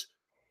West,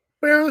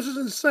 but Aaron, this is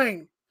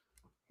insane.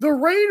 The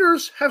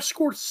Raiders have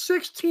scored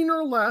 16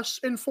 or less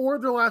in 4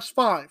 of their last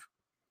 5.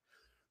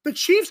 The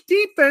Chiefs'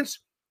 defense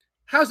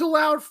has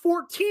allowed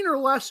 14 or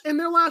less in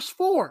their last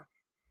 4.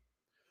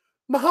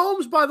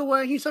 Mahomes, by the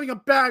way, he's having a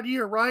bad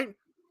year, right?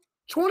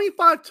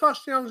 25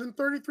 touchdowns and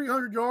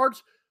 3,300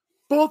 yards,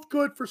 both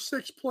good for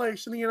 6th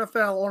place in the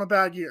NFL on a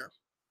bad year.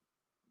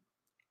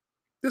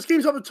 This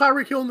game's up to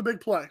Tyreek Hill in the big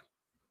play.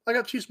 I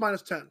got Chiefs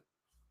minus 10.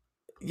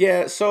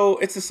 Yeah, so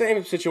it's the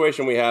same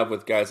situation we have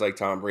with guys like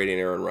Tom Brady and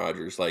Aaron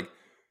Rodgers.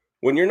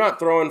 When you're not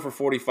throwing for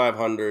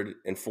 4,500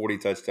 and 40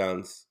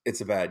 touchdowns,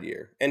 it's a bad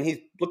year. And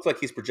he looks like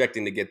he's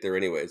projecting to get there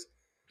anyways.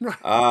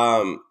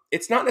 Right.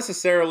 It's not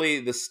necessarily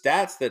the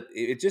stats that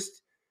it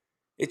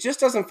just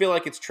doesn't feel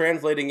like it's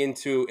translating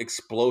into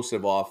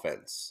explosive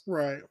offense.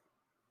 Right.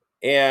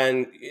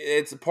 And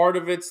it's part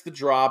of it's the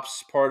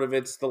drops, part of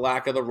it's the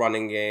lack of the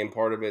running game,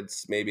 part of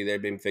it's maybe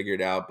they've been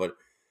figured out. But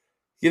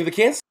the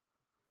Kansas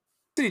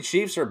City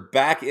Chiefs are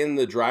back in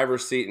the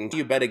driver's seat, and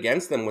you bet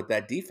against them with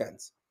that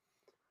defense.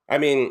 I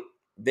mean,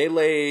 they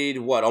laid,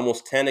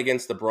 almost 10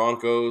 against the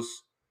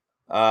Broncos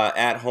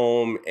at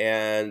home,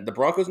 and the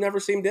Broncos never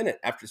seemed in it,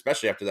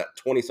 especially after that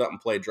 20-something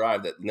play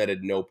drive that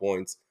netted no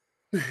points.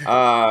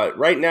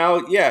 Right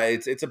now, yeah,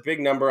 it's a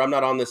big number. I'm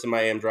not on this in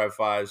my AM Drive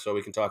 5, so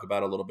we can talk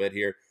about it a little bit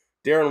here.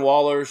 Darren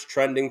Waller's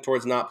trending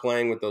towards not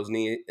playing with those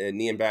knee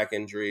and back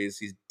injuries.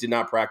 He did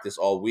not practice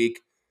all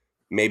week.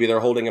 Maybe they're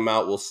holding him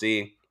out. We'll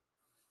see.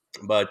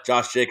 But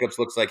Josh Jacobs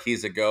looks like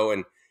he's a go,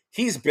 and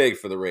he's big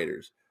for the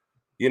Raiders.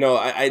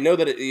 I know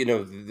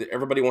that,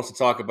 everybody wants to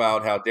talk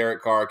about how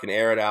Derek Carr can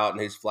air it out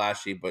and he's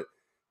flashy, but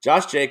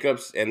Josh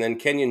Jacobs and then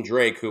Kenyon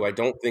Drake, who I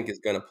don't think is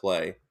going to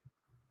play,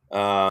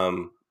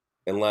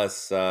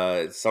 unless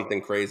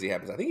something crazy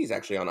happens. I think he's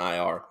actually on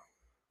IR.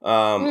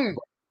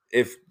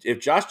 If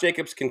Josh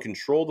Jacobs can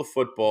control the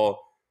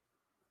football,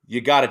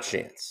 you got a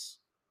chance.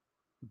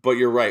 But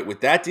you're right.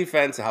 With that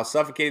defense, how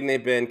suffocating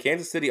they've been,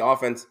 Kansas City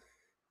offense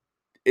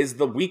is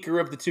the weaker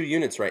of the two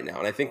units right now.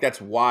 And I think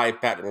that's why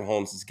Patrick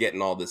Mahomes is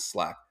getting all this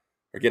slack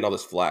or getting all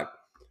this flack.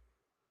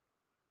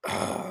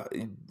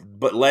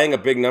 But laying a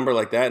big number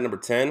like that, number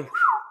 10,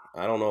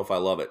 I don't know if I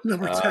love it.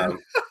 Number 10.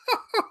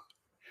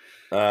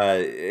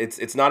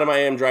 It's not in my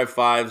AM Drive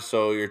 5,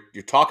 so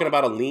you're talking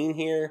about a lean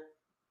here.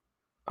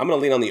 I'm going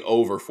to lean on the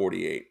over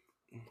 48.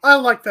 I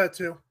like that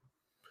too.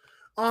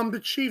 The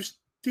Chiefs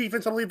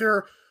defense, I believe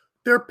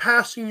their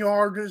passing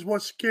yard is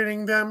what's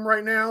getting them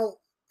right now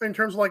in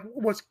terms of like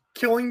what's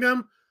killing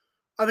them.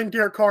 I think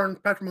Derek Carr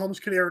and Patrick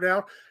Mahomes could air it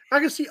out. I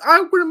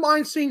wouldn't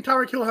mind seeing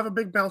Tyreek Hill have a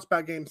big bounce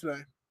back game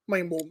today.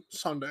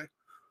 Sunday.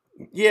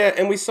 Yeah,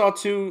 and we saw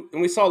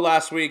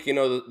last week,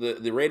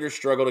 the Raiders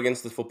struggled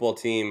against the football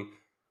team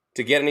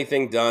to get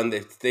anything done.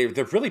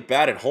 They're really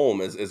bad at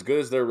home, as good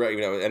as they're,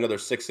 I know they're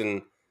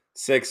 6-6,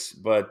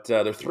 but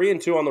they're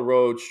 3-2 on the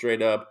road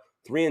straight up,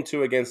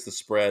 3-2 against the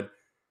spread,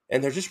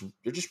 and they're just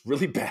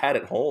really bad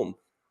at home.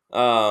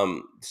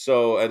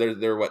 So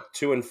they're what,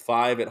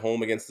 2-5 at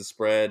home against the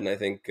spread, and I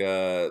think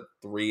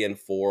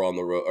 3-4 on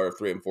the road, or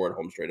 3-4 at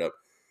home straight up.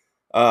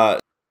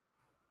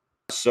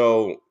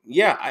 So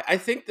yeah, I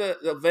think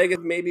the Vegas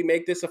maybe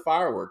make this a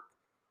firework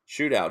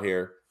shootout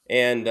here.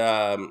 And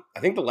I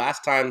think the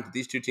last time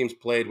these two teams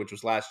played, which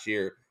was last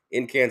year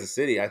in Kansas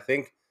City, I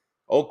think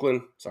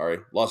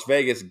Las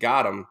Vegas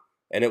got them,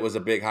 and it was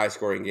a big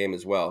high-scoring game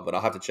as well. But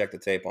I'll have to check the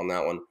tape on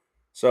that one.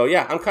 So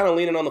yeah, I'm kind of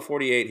leaning on the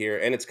 48 here,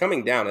 and it's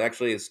coming down. It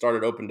actually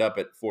opened up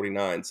at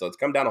 49, so it's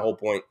come down a whole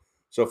point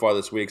so far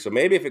this week. So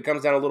maybe if it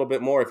comes down a little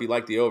bit more, if you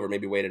like the over,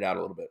 maybe wait it out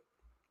a little bit.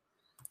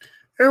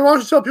 And why don't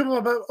you tell people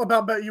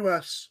about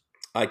BetUS?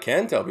 I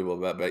can tell people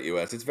about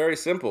BetUS. It's very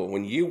simple.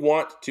 When you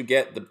want to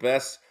get the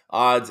best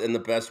odds and the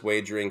best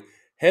wagering,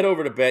 head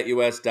over to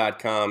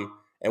BetUS.com.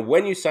 And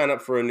when you sign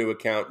up for a new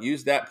account,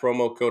 use that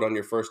promo code on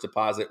your first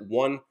deposit,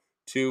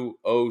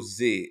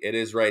 120Z. It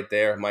is right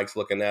there. Mike's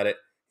looking at it.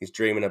 He's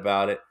dreaming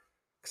about it.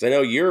 Because I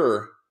know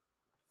you're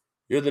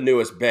the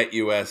newest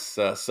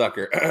BetUS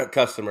sucker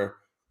customer.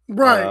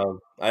 Right.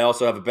 I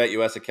also have a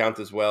BetUS account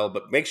as well.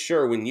 But make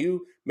sure when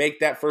you make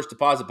that first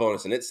deposit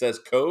bonus and it says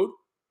code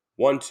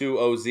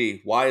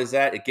 120Z. Why is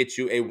that? It gets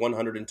you a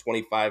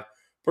 125%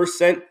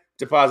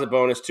 deposit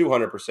bonus,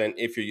 200%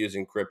 if you're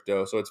using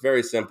crypto. So it's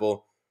very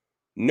simple.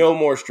 No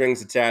more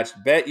strings attached.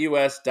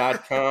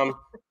 BetUS.com.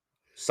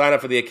 Sign up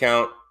for the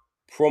account.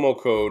 Promo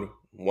code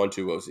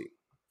 120Z.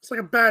 It's like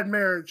a bad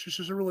marriage. It's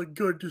just a really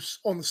good just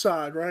on the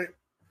side, right?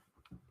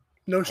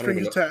 No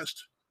strings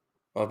attached.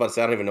 I was about to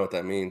say, I don't even know what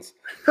that means.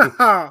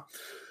 All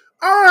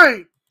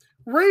right.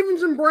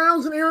 Ravens and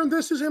Browns, and Aaron,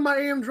 this is in my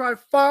AM Drive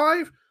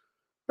 5.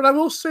 But I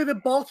will say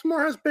that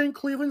Baltimore has been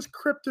Cleveland's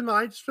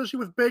kryptonite, especially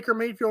with Baker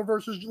Mayfield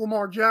versus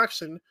Lamar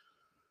Jackson.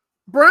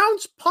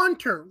 Browns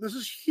punter, this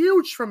is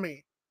huge for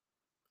me.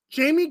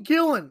 Jamie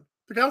Gillen,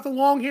 the guy with the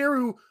long hair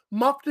who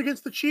muffed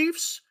against the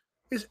Chiefs,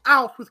 is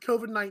out with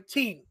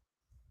COVID-19.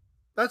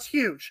 That's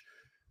huge.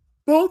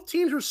 Both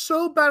teams are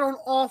so bad on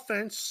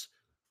offense,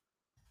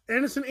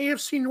 and it's an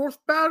AFC North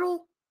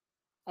battle.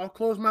 I'll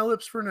close my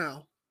lips for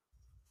now.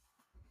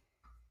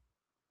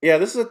 Yeah,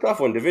 this is a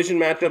tough one. Division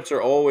matchups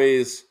are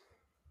always,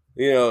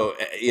 you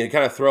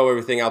kind of throw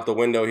everything out the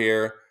window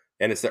here,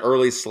 and it's the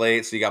early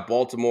slate. So you got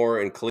Baltimore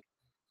and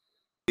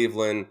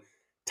Cleveland,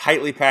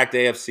 tightly packed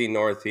AFC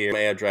North here.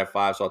 I have draft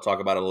 5, so I'll talk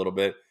about it a little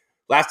bit.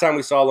 Last time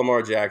we saw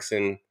Lamar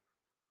Jackson,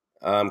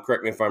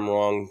 correct me if I'm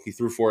wrong, he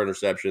threw 4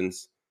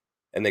 interceptions,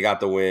 and they got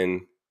the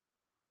win.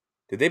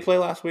 Did they play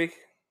last week?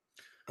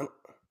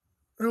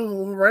 The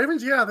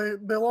Ravens? Yeah,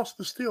 they lost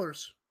to the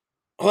Steelers.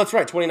 Oh, that's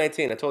right,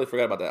 2019. I totally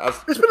forgot about that.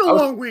 It's been a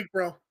long week,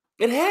 bro.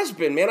 It has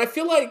been, man. I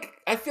feel like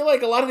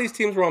a lot of these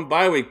teams were on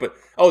bye week, but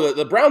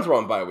the Browns were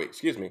on bye week.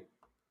 Excuse me,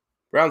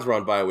 Browns were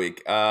on bye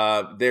week.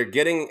 They're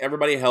getting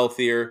everybody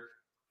healthier.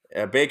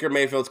 Baker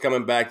Mayfield's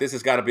coming back. This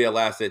has got to be a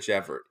last ditch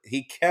effort.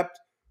 He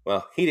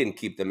didn't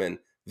keep them in.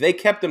 They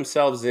kept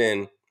themselves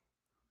in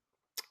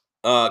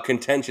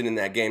contention in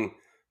that game,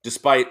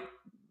 despite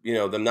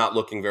them not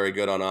looking very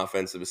good on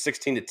offense. It was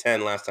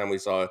 16-10 last time we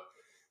saw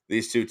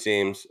these two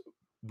teams.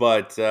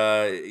 But,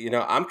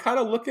 I'm kind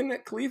of looking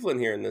at Cleveland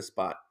here in this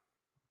spot.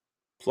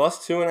 Plus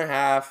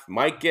 2.5,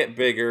 might get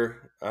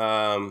bigger.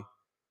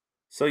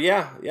 So,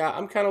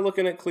 I'm kind of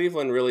looking at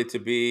Cleveland really to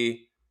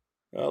be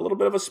a little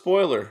bit of a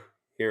spoiler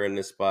here in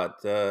this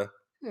spot. I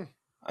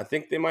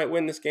think they might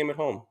win this game at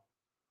home.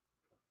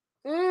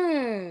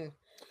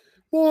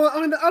 Well,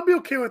 I mean, I'll be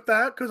okay with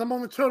that because I'm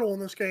on the total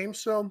in this game.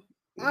 So,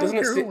 I don't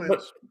care who wins.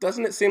 But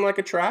doesn't it seem like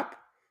a trap?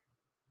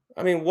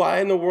 I mean, why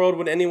in the world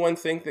would anyone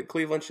think that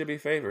Cleveland should be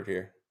favored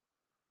here?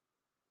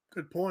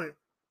 Good point.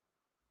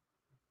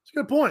 It's a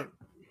good point.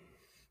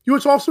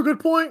 It's also a good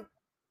point.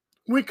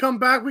 When we come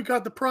back, we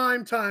got the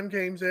prime time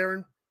games,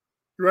 Aaron.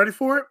 You ready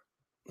for it?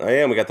 I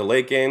am. We got the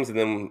late games, and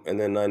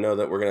then I know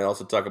that we're going to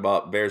also talk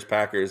about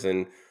Bears-Packers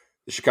and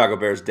the Chicago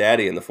Bears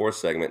daddy in the fourth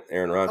segment,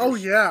 Aaron Rodgers. Oh,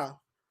 yeah.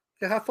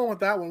 Yeah, have fun with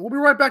that one. We'll be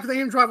right back to the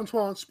AM Drive on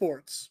 12 on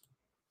Sports.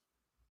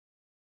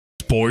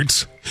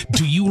 Sports?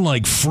 Do you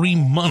like free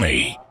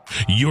money?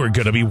 You're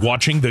going to be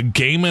watching the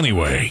game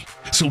anyway.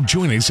 So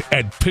join us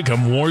at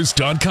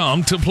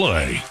pick'emwars.com to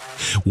play.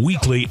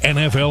 Weekly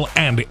NFL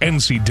and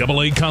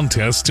NCAA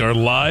contests are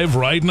live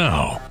right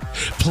now.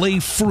 Play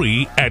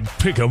free at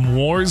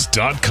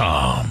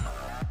pick'emwars.com.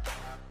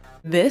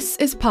 This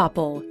is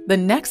Popple, the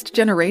next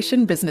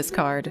generation business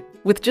card.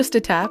 With just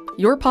a tap,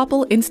 your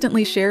Popple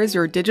instantly shares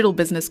your digital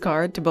business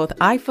card to both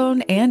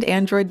iPhone and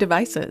Android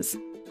devices.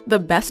 The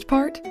best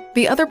part?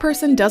 The other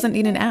person doesn't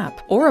need an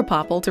app or a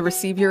Popple to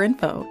receive your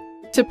info.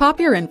 To pop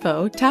your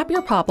info, tap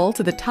your Popple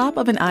to the top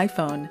of an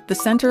iPhone, the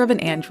center of an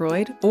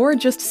Android, or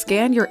just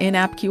scan your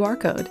in-app QR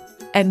code.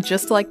 And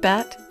just like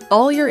that,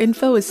 all your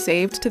info is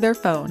saved to their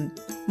phone.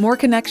 More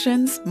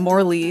connections,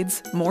 more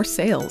leads, more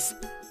sales.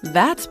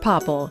 That's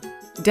Popple.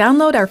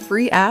 Download our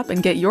free app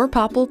and get your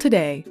Popple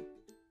today.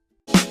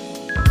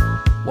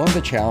 One of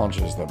the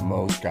challenges that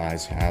most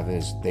guys have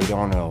is they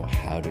don't know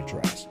how to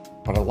dress.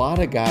 But a lot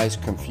of guys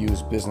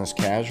confuse business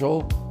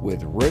casual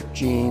with ripped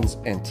jeans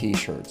and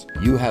t-shirts.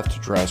 You have to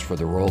dress for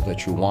the role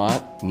that you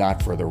want,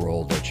 not for the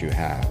role that you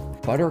have.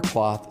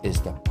 Buttercloth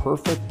is the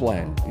perfect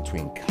blend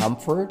between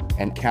comfort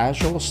and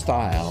casual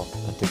style,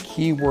 but the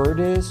key word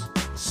is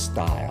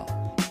style.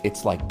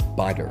 It's like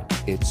butter.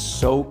 It's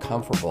so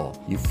comfortable.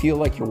 You feel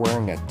like you're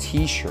wearing a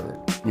t-shirt.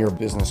 You're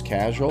business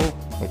casual,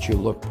 but you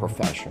look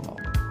professional.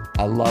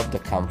 I love the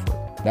comfort.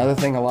 Another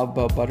thing I love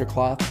about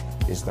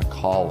Buttercloth is the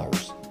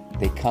collars.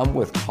 They come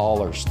with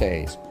collar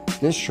stays.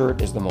 This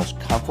shirt is the most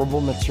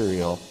comfortable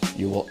material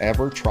you will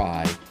ever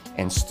try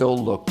and still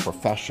look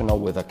professional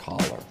with a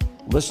collar.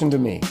 Listen to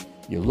me.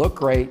 You look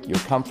great, you're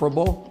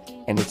comfortable,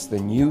 and it's the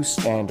new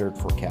standard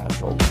for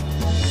casual.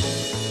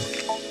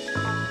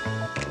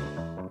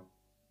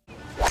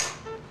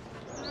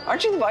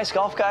 Aren't you the Vice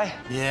golf guy?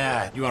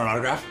 Yeah, you want an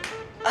autograph?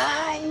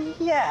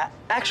 Yeah.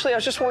 Actually, I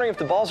was just wondering if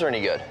the balls are any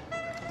good.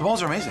 The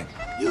balls are amazing.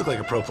 You look like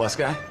a Pro Plus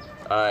guy.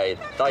 I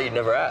thought you'd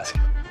never ask.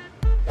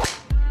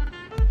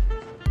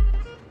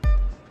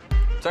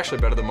 It's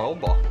actually better than my old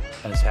ball.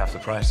 And it's half the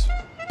price.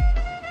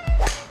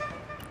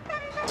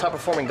 Top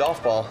performing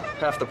golf ball,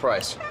 half the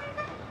price.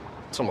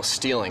 It's almost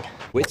stealing.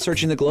 Quit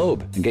searching the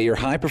globe and get your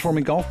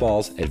high-performing golf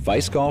balls at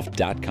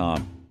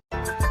vicegolf.com.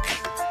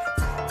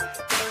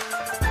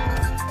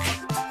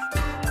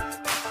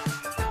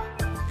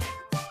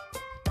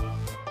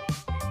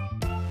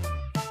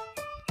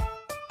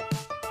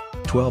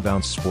 "12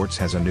 Ounce Sports"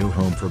 has a new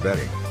home for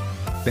betting.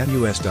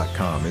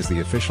 BetUS.com is the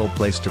official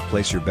place to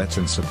place your bets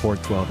and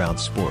support 12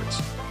 Ounce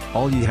Sports.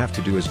 All you have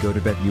to do is go to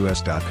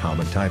BetUS.com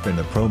and type in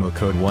the promo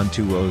code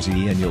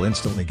 120Z and you'll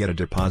instantly get a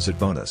deposit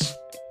bonus.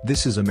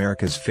 This is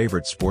America's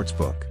favorite sports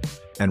book.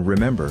 And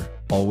remember,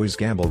 always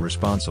gamble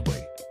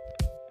responsibly.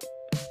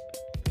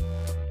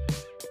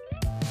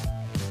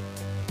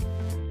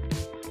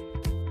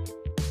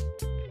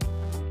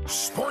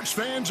 Sports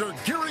fans are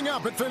gearing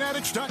up at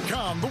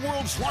Fanatics.com, the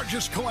world's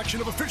largest collection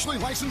of officially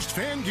licensed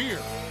fan gear.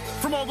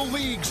 From all the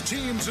leagues,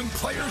 teams, and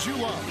players you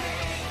love.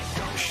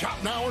 Shop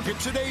now and get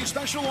today's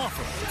special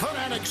offer.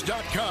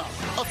 Fanatics.com,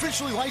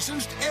 officially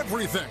licensed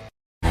everything.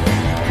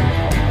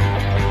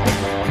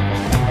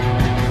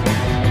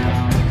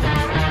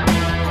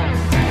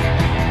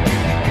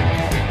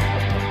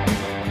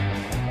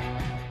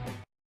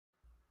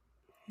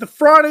 The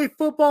Friday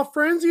Football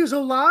Frenzy is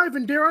alive,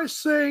 and dare I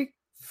say,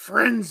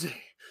 frenzy.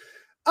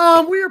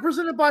 We are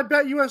presented by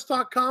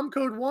BetUS.com,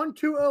 code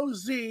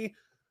 120Z.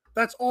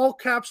 That's all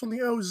caps on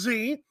the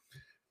OZ.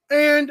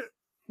 And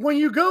when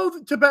you go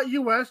to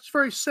BetUS, it's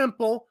very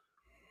simple.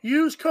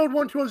 Use code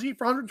 120Z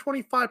for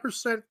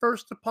 125%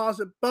 first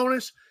deposit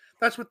bonus.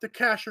 That's with the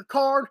cash or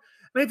card.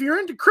 And if you're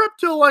into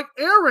crypto like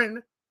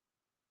Aaron,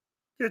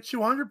 get you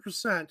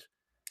 100%.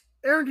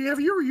 Aaron, have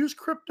you ever used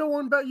crypto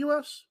on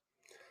BetUS?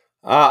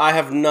 I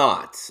have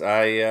not.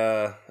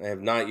 I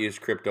have not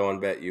used crypto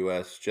on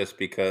BetUS just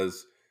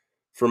because,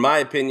 for my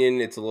opinion,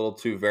 it's a little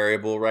too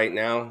variable right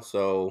now.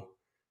 So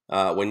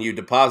when you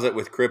deposit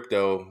with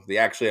crypto, the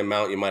actual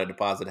amount you might have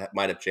deposited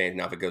might have changed.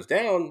 Now, if it goes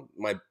down,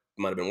 might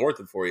have been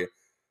worth it for you.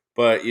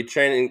 But you're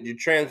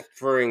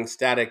transferring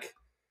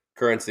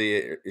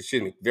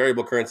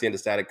variable currency into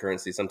static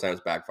currency sometimes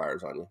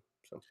backfires on you.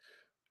 So,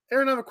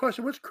 Aaron, I have a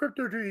question. Which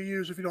crypto do you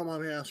use, if you don't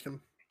mind me asking?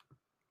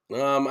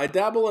 I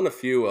dabble in a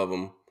few of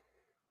them.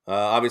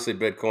 Obviously,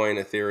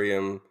 Bitcoin,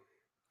 Ethereum.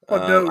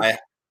 Doge?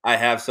 I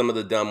have some of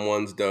the dumb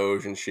ones,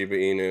 Doge and Shiba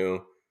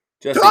Inu,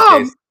 just Dumb?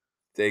 in case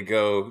they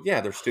go.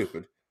 Yeah, they're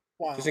stupid.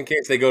 Wow. Just in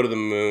case they go to the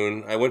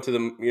moon. We went to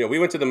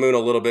the moon a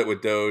little bit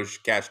with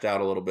Doge, cashed out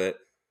a little bit,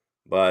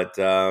 but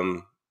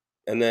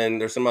and then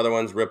there's some other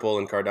ones, Ripple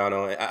and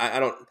Cardano.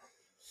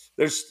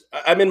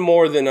 I'm in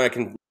more than I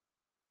can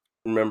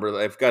remember.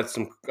 I've got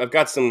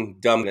some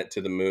dumb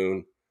to the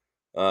moon,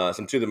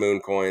 some to the moon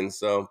coins.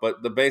 So,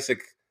 but the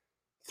basic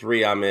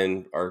three I'm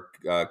in are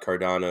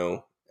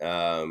Cardano,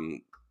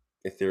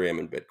 Ethereum,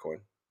 and Bitcoin.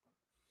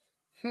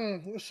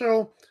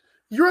 So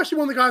you're actually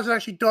one of the guys that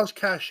actually does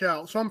cash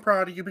out. So I'm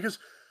proud of you because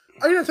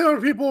I didn't tell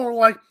other people are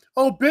like,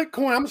 oh,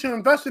 Bitcoin, I'm just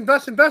going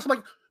to invest. I'm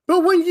like,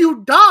 but when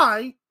you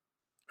die,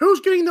 who's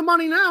getting the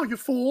money now, you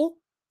fool?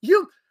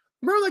 You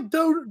remember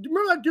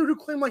that dude who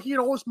claimed like he had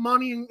all this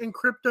money in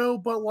crypto,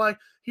 but like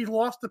he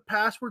lost the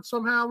password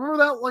somehow? Remember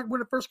that, like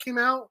when it first came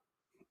out?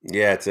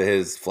 Yeah, to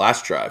his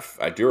flash drive.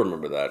 I do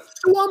remember that.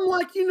 So I'm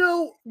like,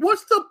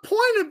 what's the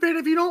point of it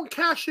if you don't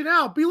cash it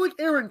out? Be like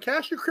Aaron,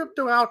 cash your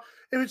crypto out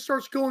if it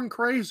starts going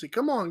crazy.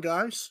 Come on,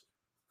 guys.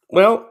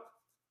 Well,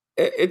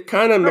 it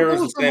kind of mirrors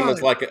the same mind.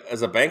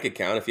 as a bank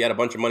account. If you had a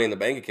bunch of money in the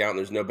bank account and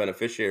there's no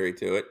beneficiary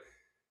to it,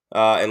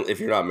 and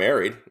if you're not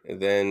married,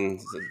 then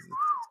it's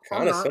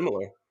kind of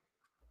similar.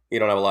 You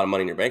don't have a lot of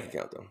money in your bank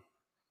account, though.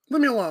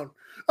 Leave me alone.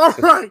 All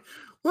right.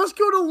 Let's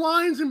go to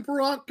Lions and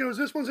Broncos.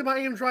 This one's in my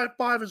AM Drive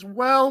 5 as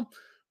well,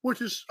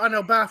 which is, I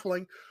know,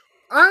 baffling.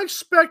 I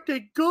expect a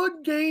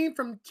good game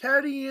from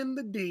Teddy in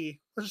the D.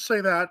 Let's just say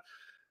that.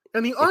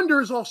 And the under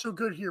is also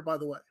good here, by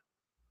the way.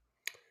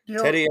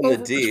 Teddy in the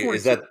D.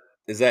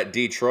 Is that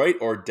Detroit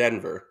or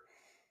Denver?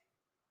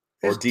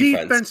 Or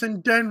defense in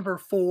Denver,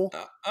 fool.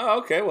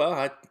 Okay. Well,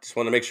 I just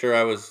want to make sure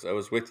I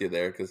was with you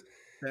there because,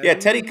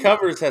 Teddy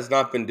covers has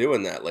not been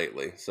doing that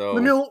lately. So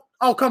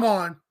oh, come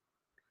on.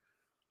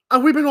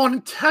 We've been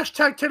on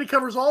hashtag Teddy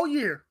covers all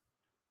year.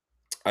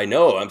 I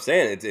know. I'm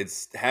saying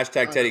it's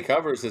hashtag Teddy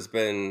covers has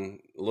been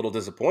a little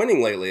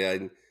disappointing lately. I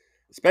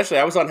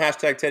was on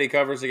hashtag Teddy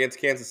covers against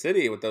Kansas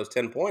City with those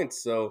 10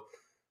 points. So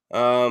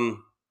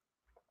I'm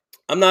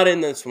not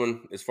in this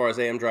one as far as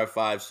AM Drive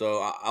 5.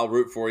 So I'll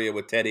root for you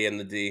with Teddy and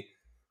the D. Is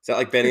that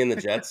like Benny and the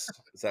Jets?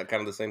 Is that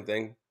kind of the same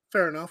thing?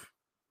 Fair enough.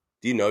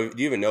 Do you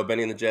even know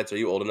Benny and the Jets? Are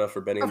you old enough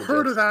for Benny and the Jets? I've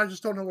heard of that. I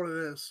just don't know what it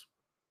is.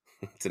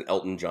 It's an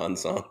Elton John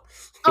song.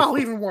 Oh,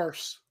 even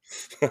worse.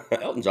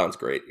 Elton John's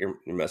great. You're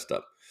messed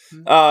up.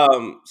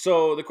 Mm-hmm.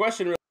 So the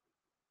question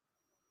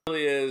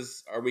really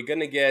is, are we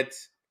going to get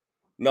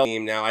Mel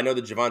team now? I know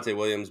that Javonte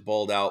Williams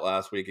bowled out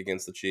last week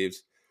against the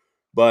Chiefs,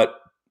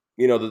 but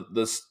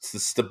the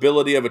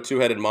stability of a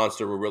two-headed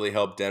monster will really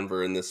help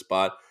Denver in this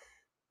spot.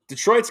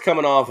 Detroit's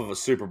coming off of a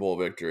Super Bowl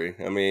victory.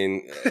 I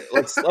mean,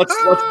 let's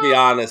be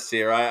honest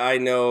here. I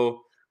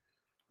know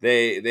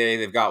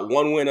they've got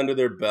one win under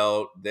their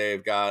belt.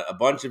 They've got a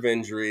bunch of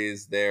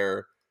injuries.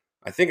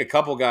 I think a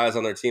couple guys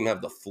on their team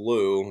have the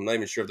flu. I'm not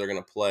even sure if they're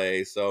going to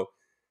play. So,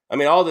 I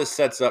mean, all this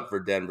sets up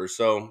for Denver.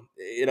 So,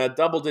 in a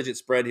double-digit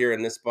spread here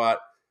in this spot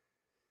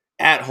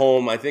at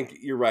home, I think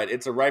you're right.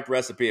 It's a ripe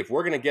recipe. If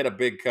we're going to get a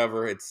big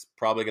cover, it's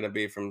probably going to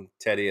be from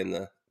Teddy and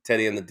the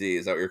D.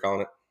 Is that what you're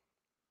calling it?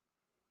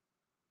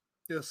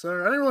 Yes,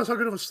 sir. I didn't realize how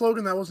good of a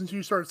slogan that was until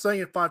you started saying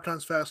it 5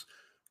 times fast.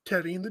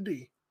 Teddy and the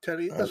D.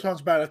 Teddy. That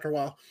sounds bad after a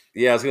while.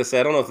 Yeah, I was going to say,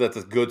 I don't know if that's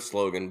a good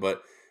slogan,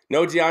 but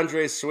no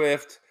DeAndre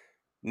Swift,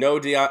 no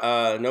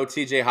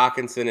TJ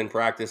Hawkinson in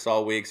practice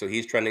all week, so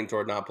he's trending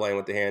toward not playing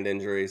with the hand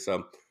injury.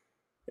 So,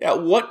 yeah,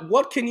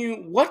 what can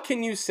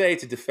you say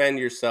to defend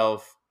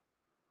yourself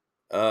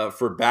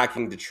for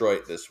backing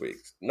Detroit this week?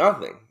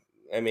 Nothing.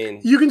 I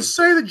mean, you can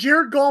say that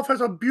Jared Goff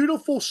has a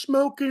beautiful,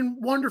 smoking,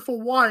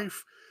 wonderful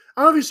wife.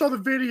 I don't know if you saw the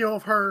video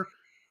of her.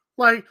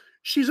 Like,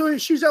 she's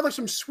at like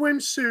some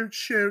swimsuit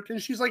shoot,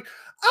 and she's like,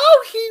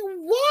 "Oh, he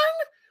won!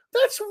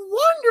 That's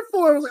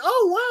wonderful!" I was like,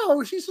 "Oh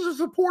wow, she's a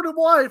supportive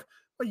wife."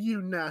 But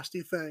you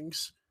nasty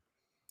things.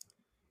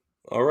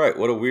 All right,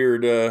 what a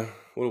weird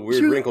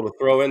wrinkle to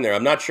throw in there.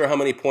 I'm not sure how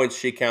many points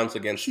she counts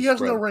against. She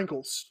has no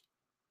wrinkles.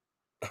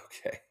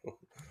 Okay.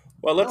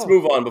 Well, let's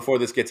move on before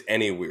this gets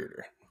any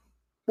weirder.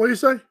 What do you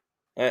say?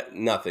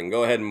 Nothing.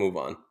 Go ahead and move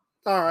on.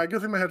 All right,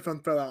 good thing my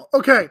headphones fell out.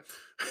 Okay,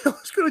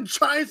 let's go to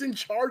Giants and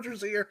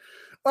Chargers here.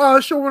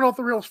 Show went off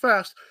the rails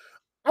fast.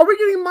 Are we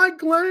getting Mike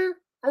Glennon?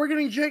 Are we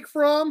getting Jake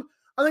Fromm?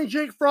 I think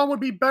Jake Fromm would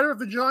be better if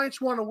the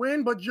Giants want to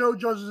win, but Joe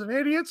Judge is an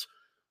idiot.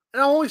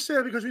 And I'll only say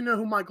that because we know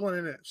who Mike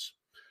Glennon is.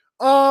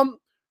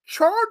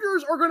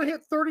 Chargers are going to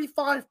hit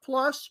 35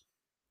 plus,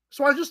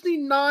 so I just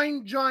need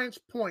 9 Giants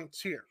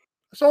points here.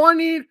 So I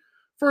need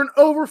for an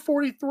over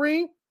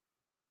 43.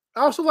 I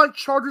also like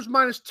Chargers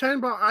minus 10,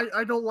 but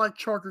I don't like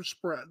Chargers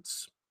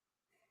spreads.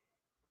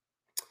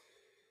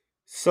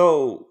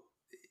 So,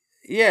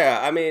 yeah,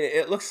 I mean,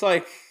 it looks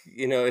like,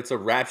 it's a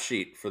rap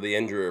sheet for the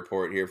injury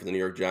report here for the New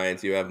York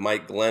Giants. You have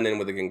Mike Glennon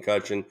with a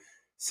concussion.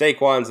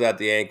 Saquon's got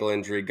the ankle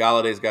injury.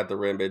 Galladay's got the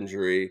rib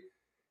injury.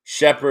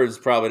 Shepard's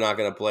probably not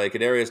going to play.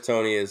 Kadarius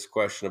Toney is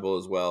questionable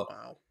as well.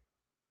 Wow.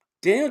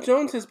 Daniel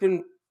Jones has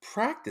been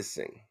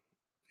practicing.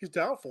 He's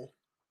doubtful.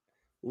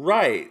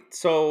 Right.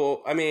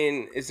 So, I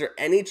mean, is there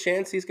any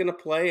chance he's going to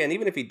play? And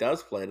even if he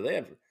does play,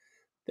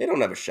 they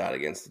don't have a shot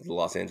against the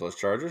Los Angeles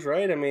Chargers,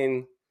 right? I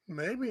mean,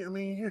 maybe. I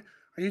mean,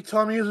 are you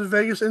telling me as a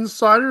Vegas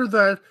insider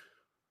that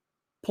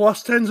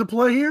plus 10's a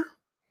play here?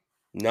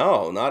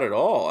 No, not at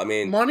all. I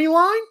mean, money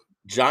line?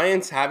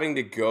 Giants having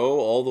to go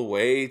all the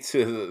way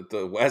to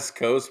the West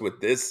Coast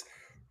with this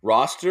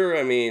roster.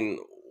 I mean,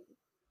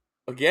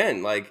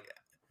 again,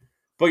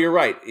 but you're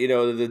right.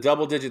 The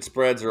double-digit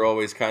spreads are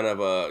always kind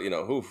of a,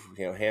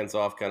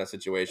 hands-off kind of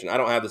situation. I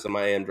don't have this in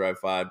my AM Drive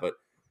 5, but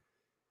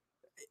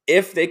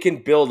if they can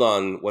build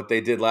on what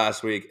they did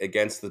last week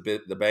against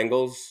the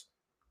Bengals,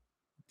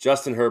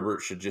 Justin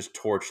Herbert should just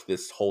torch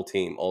this whole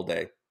team all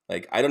day.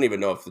 Like, I don't even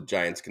know if the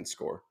Giants can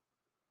score.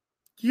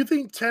 Do you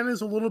think 10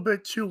 is a little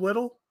bit too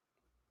little?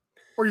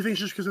 Or do you think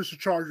it's just because it's the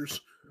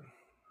Chargers?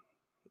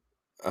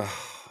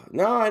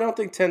 No, I don't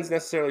think 10 is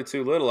necessarily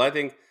too little. I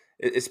think,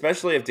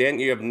 especially if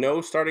you have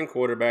no starting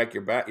quarterback,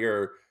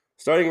 your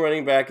starting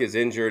running back is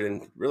injured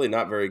and really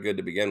not very good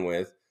to begin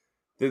with.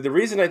 The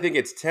reason I think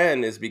it's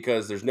 10 is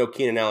because there's no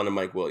Keenan Allen and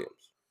Mike Williams.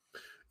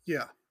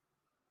 Yeah.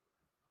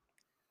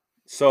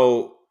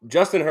 So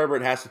Justin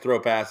Herbert has to throw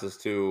passes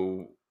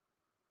to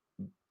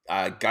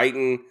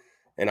Guyton,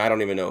 and I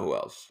don't even know who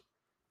else.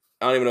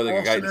 I don't even know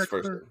the Guyton's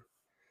first name.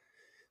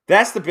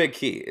 That's the big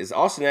key, is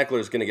Austin Eckler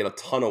is going to get a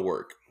ton of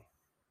work.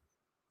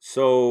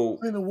 So,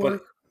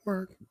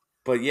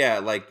 but yeah,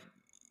 like,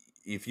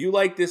 if you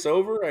like this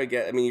over,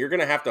 you're going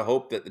to have to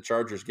hope that the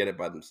Chargers get it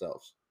by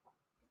themselves.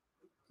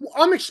 Well,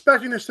 I'm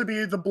expecting this to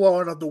be the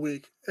blowout of the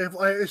week. If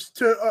it's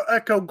to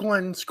echo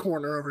Glenn's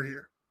corner over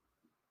here.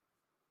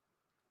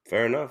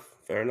 Fair enough.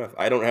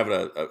 I don't have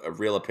a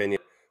real opinion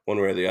one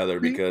way or the other,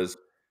 because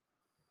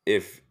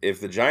if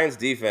the Giants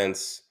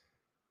defense,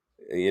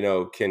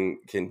 can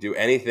do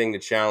anything to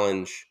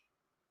challenge,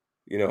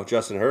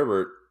 Justin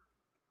Herbert,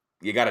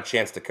 you got a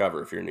chance to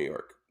cover if you're New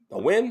York. A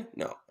win?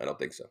 No, I don't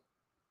think so.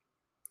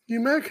 You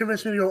may have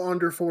convinced me to go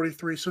under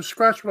 43, so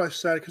scratch what I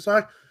said, because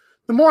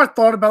the more I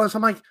thought about this,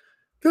 I'm like,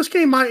 this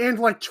game might end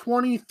like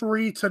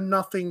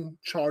 23-0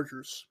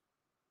 Chargers.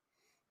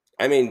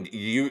 I mean,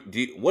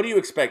 what do you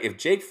expect? If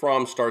Jake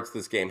Fromm starts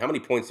this game, how many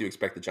points do you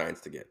expect the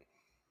Giants to get?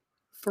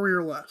 3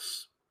 or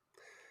less.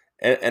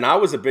 And I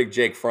was a big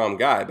Jake Fromm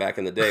guy back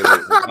in the day.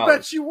 I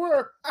bet you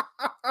were.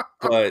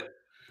 But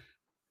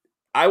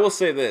I will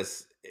say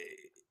this.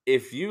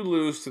 If you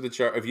lose to the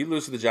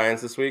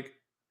Giants this week,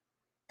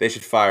 they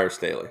should fire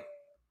Staley.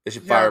 They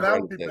should fire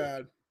Brandon Staley. That would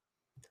be bad.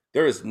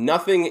 There is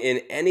nothing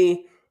in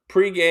any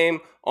pregame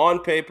on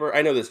paper.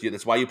 I know this.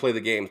 That's why you play the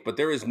games. But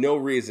there is no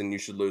reason you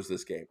should lose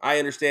this game. I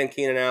understand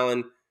Keenan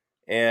Allen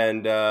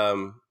and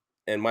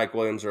Mike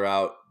Williams are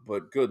out,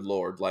 but good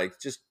Lord,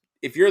 just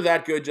if you're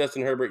that good,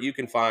 Justin Herbert, you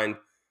can find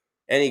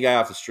any guy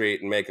off the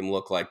street and make him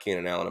look like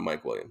Keenan Allen and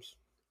Mike Williams.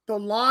 The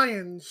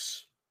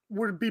Lions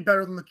would be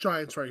better than the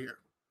Giants right here.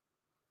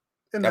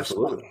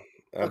 Absolutely.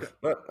 Okay.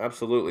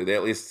 Absolutely. They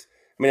at least,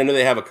 I know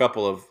they have a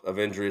couple of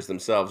injuries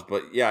themselves,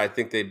 but yeah, I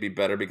think they'd be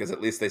better because at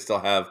least they still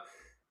have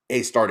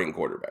a starting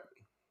quarterback.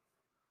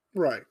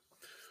 Right.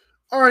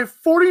 All right,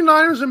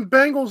 49ers and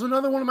Bengals,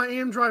 another one of my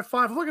AM Drive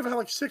 5. I think I've had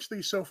like 6 of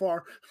these so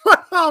far.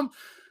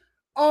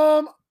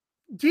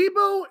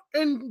 Debo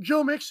and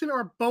Joe Mixon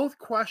are both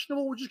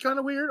questionable, which is kind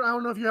of weird. I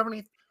don't know if you have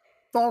any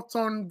thoughts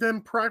on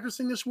them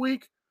practicing this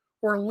week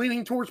or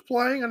leaning towards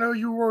playing. I know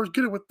you were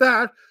good with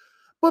that.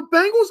 But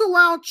Bengals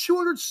allowed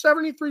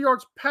 273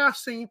 yards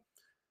passing,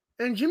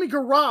 and Jimmy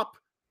Garoppolo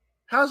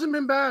hasn't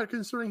been bad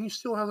considering he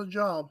still has a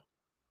job.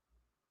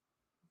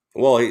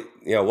 Well,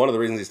 one of the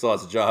reasons he still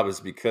has a job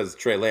is because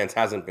Trey Lance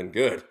hasn't been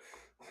good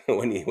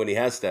when he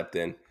has stepped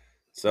in.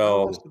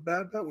 So that's a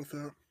bad bet with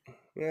that.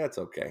 Yeah, it's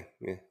okay.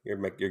 Yeah,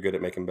 you're good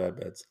at making bad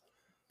bets.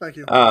 Thank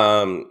you.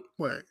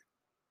 Wait.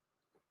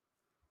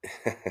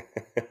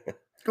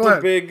 Go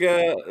ahead.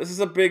 This is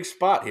a big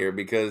spot here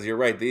because you're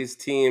right. These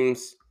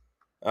teams,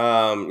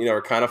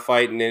 are kind of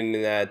fighting in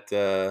that.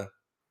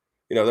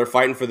 They're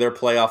fighting for their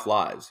playoff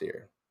lives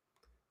here.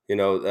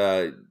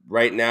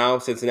 Right now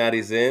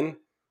Cincinnati's in,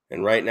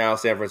 and right now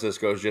San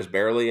Francisco is just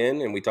barely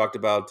in. And we talked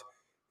about,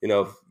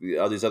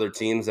 all these other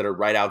teams that are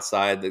right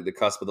outside the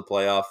cusp of the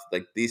playoff.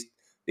 Like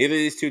neither of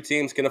these two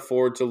teams can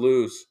afford to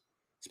lose,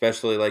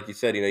 especially like you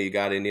said. You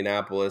got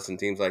Indianapolis and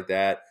teams like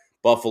that.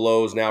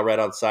 Buffalo's now right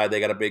outside.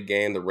 They got a big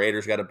game. The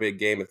Raiders got a big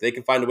game. If they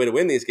can find a way to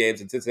win these games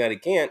and Cincinnati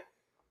can't,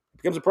 it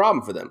becomes a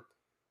problem for them.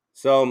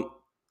 So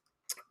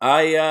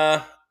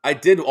I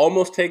did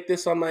almost take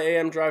this on my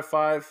AM Drive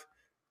 5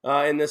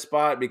 in this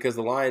spot because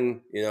the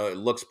line, it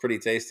looks pretty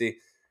tasty.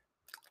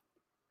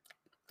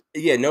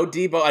 Yeah, no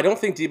Debo. I don't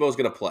think Debo's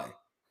going to play.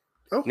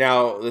 Oh.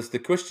 Now, the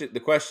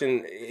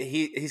question,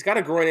 he's got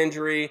a groin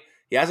injury.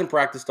 He hasn't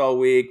practiced all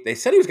week. They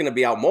said he was going to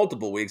be out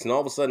multiple weeks, and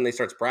all of a sudden they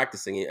starts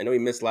practicing. I know he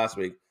missed last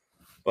week.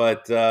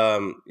 But,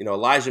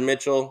 Elijah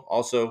Mitchell,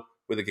 also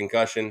with a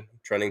concussion,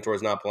 trending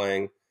towards not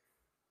playing.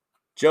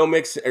 Joe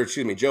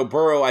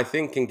Burrow, I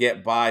think, can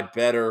get by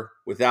better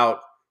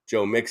without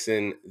Joe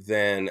Mixon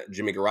than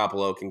Jimmy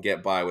Garoppolo can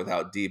get by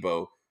without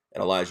Debo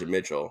and Elijah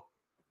Mitchell.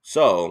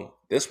 So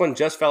this one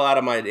just fell out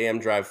of my AM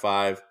Drive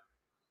 5.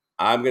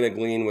 I'm going to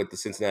glean with the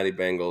Cincinnati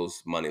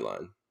Bengals money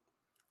line.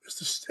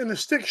 And the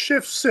stick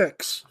shift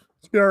 6.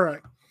 It's be all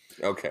right.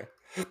 Okay.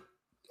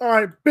 All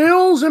right,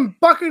 Bills and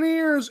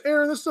Buccaneers.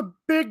 Aaron, this is a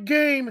big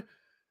game.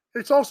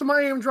 It's also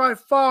my AM Drive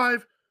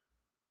 5.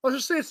 Let's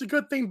just say it's a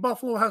good thing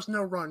Buffalo has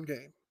no run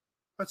game.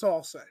 That's all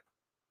I'll say.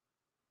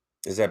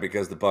 Is that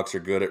because the Bucs are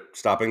good at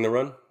stopping the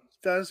run?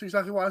 That is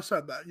exactly why I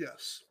said that,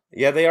 yes.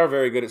 Yeah, they are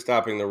very good at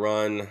stopping the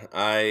run.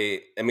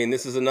 I mean,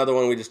 this is another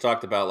one we just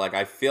talked about. Like,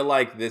 I feel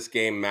like this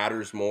game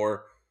matters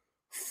more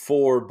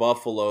for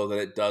Buffalo than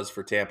it does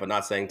for Tampa.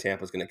 Not saying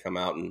Tampa's going to come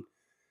out and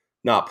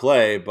not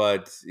play,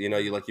 but you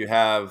don't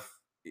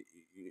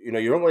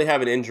really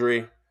have an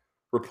injury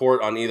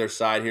report on either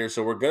side here,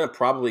 so we're going to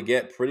probably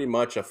get pretty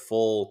much a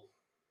full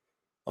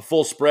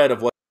spread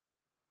of what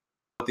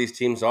these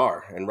teams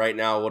are. And right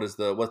now,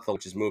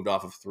 which is moved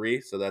off of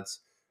 3, so that's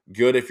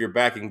good if you're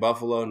backing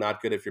Buffalo,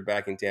 not good if you're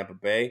backing Tampa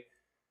Bay.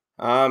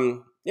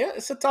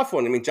 It's a tough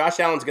one. I mean, Josh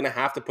Allen's going to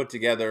have to put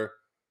together,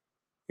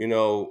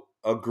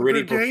 a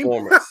gritty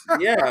performance.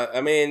 Yeah,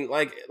 I mean,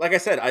 like I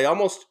said, I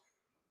almost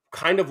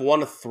kind of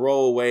want to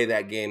throw away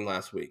that game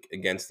last week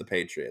against the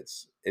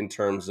Patriots in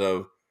terms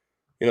of,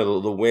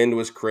 the wind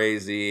was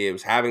crazy. It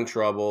was having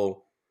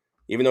trouble.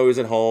 Even though he was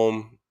at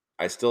home,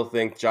 I still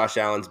think Josh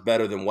Allen's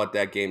better than what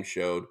that game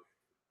showed.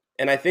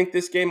 And I think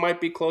this game might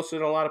be closer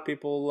than a lot of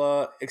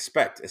people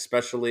expect,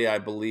 especially I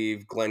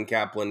believe Glenn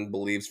Kaplan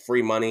believes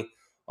free money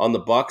on the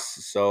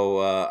Bucks. So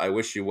I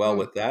wish you well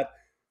with that.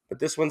 But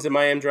this one's in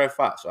my AM Drive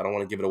 5, so I don't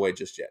want to give it away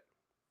just yet.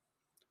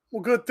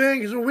 Well, good thing,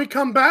 because when we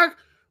come back,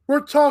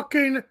 we're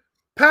talking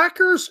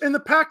Packers and the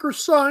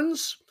Packers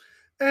Suns,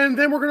 and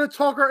then we're going to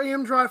talk our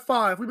AM Drive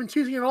 5. We've been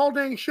teasing an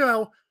all-dang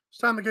show. It's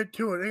time to get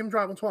to it. AM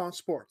Drive on 12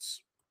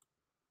 Sports.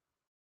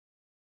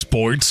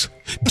 Sports?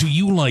 Do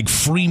you like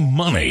free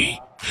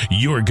money?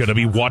 You're going to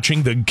be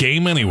watching the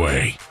game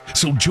anyway.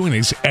 So join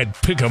us at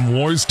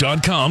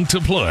pick'emwars.com to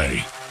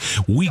play.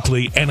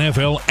 Weekly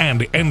NFL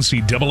and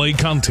NCAA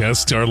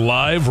contests are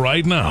live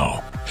right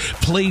now.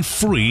 Play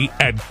free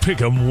at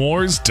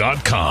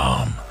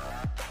pick'emwars.com.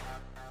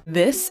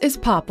 This is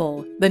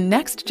Popple, the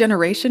next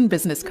generation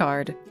business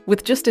card.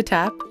 With just a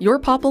tap, your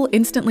Popple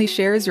instantly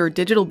shares your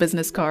digital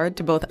business card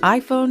to both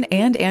iPhone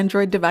and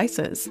Android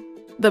devices.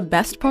 The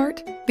best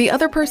part? The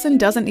other person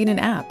doesn't need an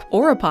app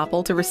or a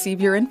Popple to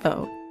receive your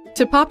info.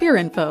 To pop your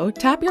info,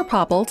 tap your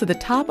Popple to the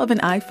top of an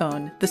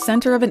iPhone, the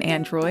center of an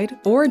Android,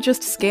 or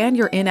just scan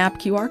your in-app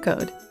QR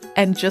code.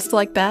 And just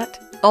like that,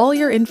 all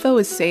your info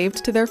is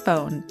saved to their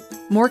phone.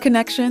 More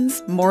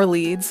connections, more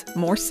leads,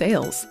 more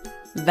sales.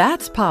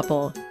 That's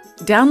Popple.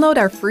 Download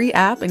our free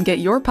app and get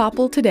your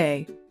Popple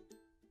today.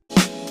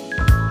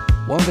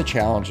 One of the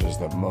challenges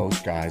that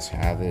most guys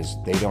have is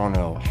they don't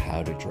know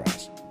how to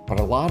dress. But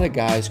a lot of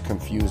guys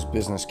confuse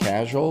business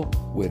casual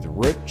with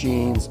ripped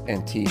jeans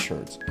and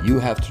t-shirts. You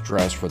have to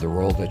dress for the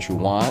role that you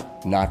want,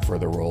 not for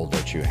the role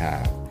that you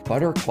have.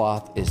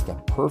 Buttercloth is the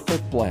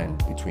perfect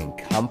blend between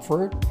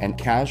comfort and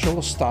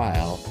casual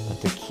style,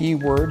 but the key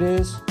word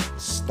is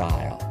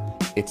style.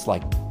 It's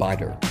like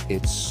butter.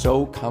 It's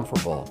so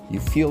comfortable. You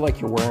feel like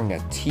you're wearing a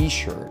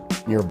t-shirt.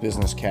 You're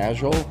business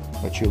casual,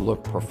 but you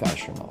look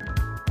professional.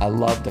 I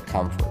love the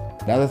comfort.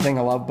 Another thing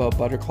I love about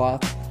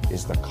Buttercloth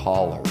is the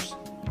collars.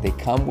 They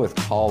come with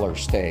collar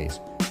stays.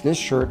 This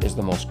shirt is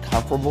the most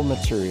comfortable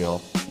material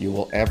you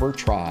will ever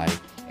try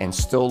and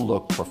still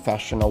look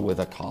professional with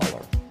a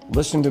collar.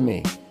 Listen to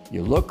me.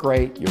 You look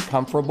great, you're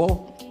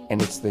comfortable,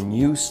 and it's the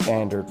new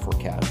standard for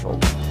casual.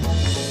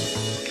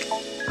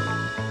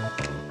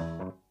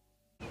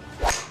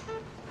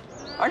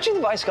 Aren't you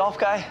the Vice golf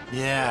guy?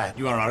 Yeah.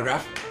 You want an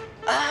autograph?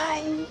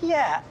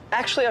 Yeah.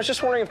 Actually, I was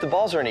just wondering if the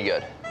balls are any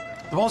good.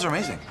 The balls are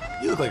amazing.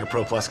 You look like a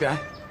Pro Plus guy.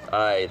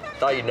 I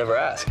thought you'd never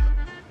ask.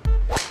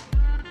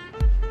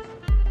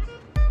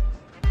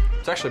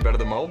 It's actually better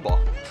than my old ball.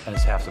 And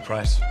it's half the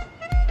price.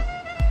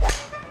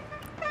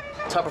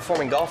 Top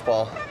performing golf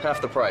ball,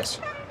 half the price.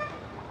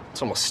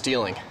 It's almost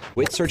stealing.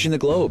 Quit searching the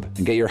globe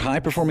and get your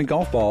high-performing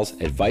golf balls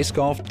at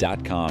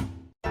vicegolf.com.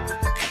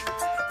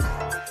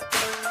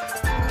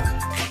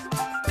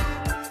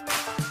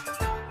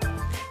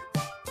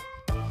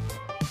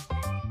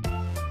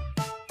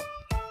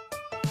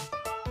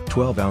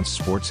 "12 Ounce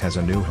Sports" has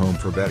a new home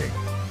for betting.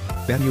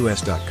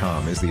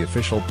 BetUS.com is the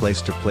official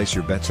place to place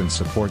your bets and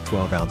support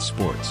 12 Ounce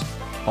Sports.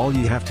 All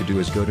you have to do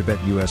is go to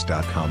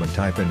BetUS.com and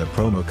type in the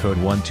promo code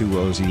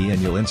 120ZE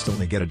and you'll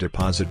instantly get a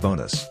deposit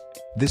bonus.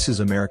 This is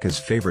America's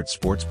favorite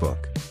sports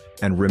book.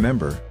 And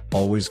remember,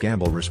 always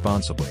gamble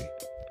responsibly.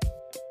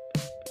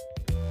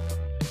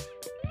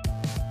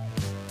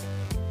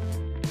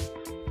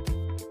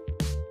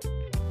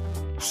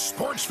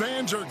 Sports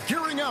fans are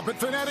gearing up at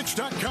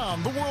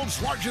Fanatics.com, the world's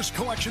largest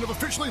collection of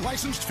officially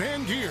licensed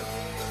fan gear.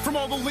 From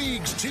all the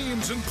leagues,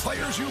 teams, and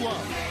players you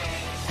love.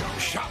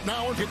 Shop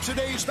now and get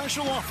today's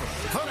special offer.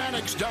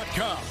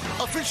 Fanatics.com,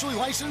 officially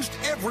licensed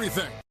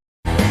everything.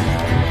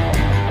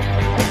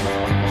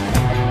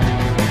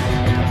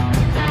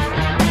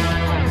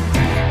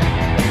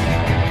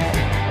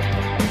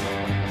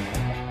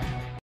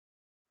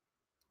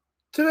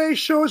 Today's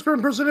show has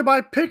been presented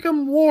by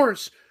Pick'em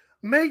Wars.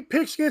 Make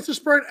picks against the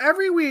spread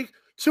every week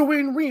to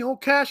win real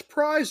cash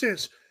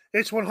prizes.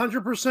 It's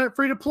 100%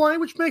 free to play,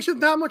 which makes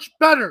it that much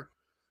better.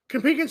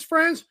 Compete against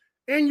friends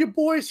and your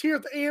boys here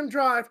at the AM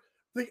Drive,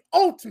 the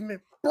ultimate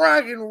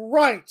bragging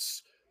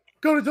rights.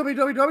 Go to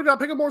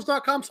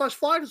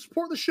www.pick'emwars.com/fly to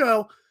support the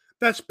show.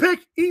 That's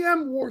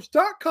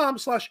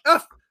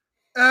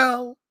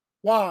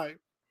pickemwars.com/FLY.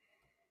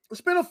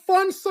 It's been a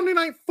fun Sunday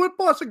night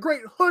football. It's a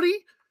great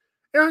hoodie.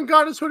 Aaron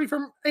got his hoodie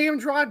from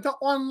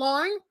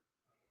amdrive.online.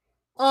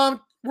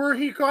 Where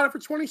he got it for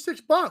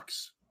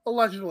 $26,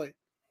 allegedly.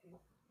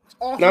 It's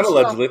awesome Not stuff.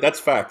 allegedly, that's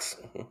facts.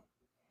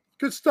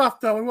 Good stuff,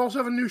 though. We also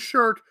have a new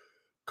shirt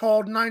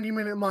called 90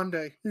 Minute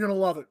Monday. You're going to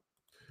love it.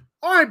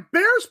 All right,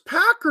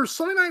 Bears-Packers,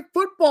 Sunday Night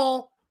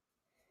Football.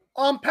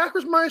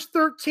 Packers minus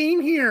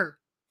 13 here.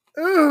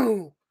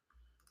 Ooh.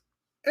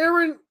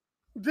 Aaron,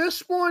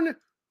 this one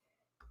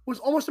was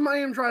almost in my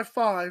AM Drive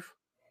 5,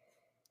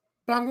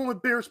 but I'm going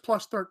with Bears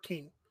plus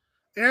 13.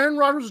 Aaron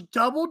Rodgers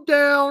doubled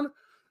down,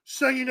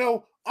 saying,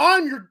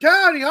 I'm your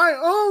daddy, I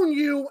own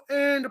you.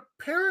 And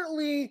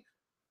apparently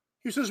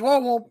he says,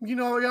 well,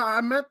 yeah,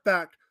 I meant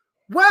that.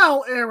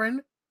 Well,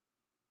 Aaron,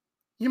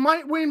 you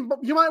might win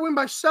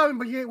by 7,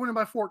 but you ain't winning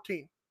by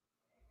 14.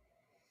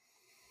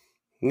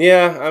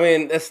 Yeah, I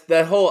mean,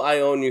 that whole I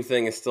own you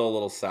thing is still a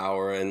little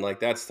sour, and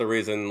that's the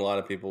reason a lot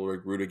of people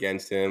root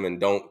against him and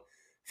don't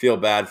feel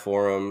bad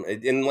for him.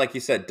 And like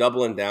you said,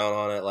 doubling down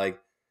on it,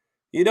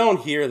 you don't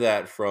hear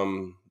that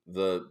from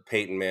the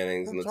Peyton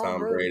Mannings and the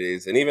Tom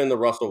Bradys and even the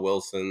Russell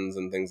Wilsons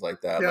and things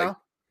like that. Yeah.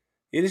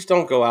 You just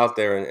don't go out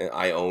there and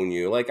I own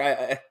you.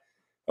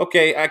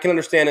 Okay, I can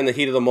understand in the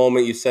heat of the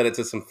moment you said it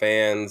to some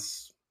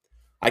fans.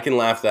 I can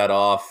laugh that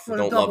off.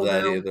 Don't love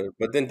that either.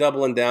 But then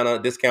doubling down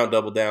on discount,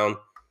 double down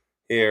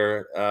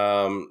here.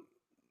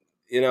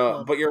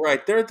 But you're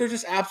right. They're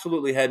just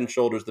absolutely head and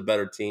shoulders the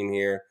better team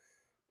here.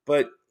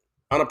 But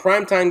on a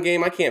primetime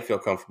game, I can't feel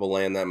comfortable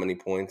laying that many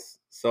points.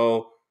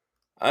 So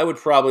I would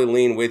probably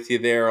lean with you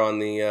there on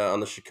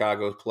the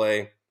Chicago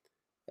play.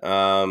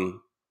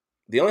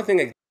 The only thing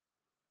I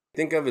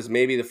think of is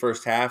maybe the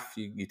first half.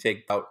 You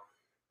take out,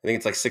 I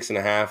think it's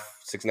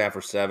 6.5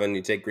 or 7.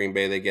 You take Green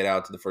Bay, they get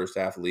out to the first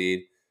half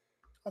lead.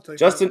 I'll take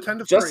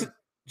 10-3.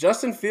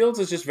 Justin Fields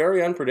is just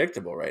very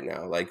unpredictable right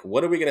now.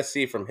 What are we going to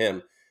see from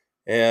him?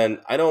 And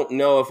I don't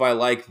know if I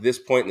like this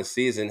point in the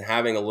season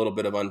having a little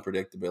bit of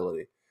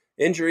unpredictability.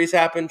 Injuries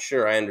happen,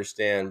 sure, I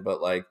understand, but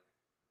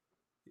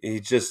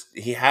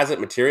he hasn't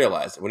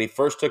materialized. When he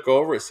first took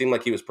over, it seemed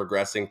like he was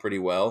progressing pretty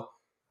well,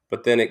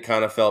 but then it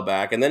kind of fell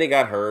back, and then he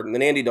got hurt, and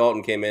then Andy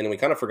Dalton came in, and we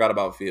kind of forgot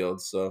about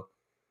Fields. So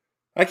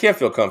I can't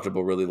feel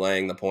comfortable really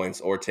laying the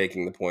points or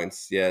taking the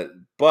points yet.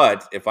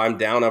 But if I'm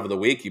down over the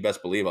week, you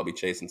best believe I'll be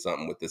chasing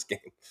something with this game.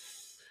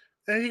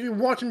 And you can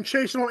watch him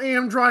chasing on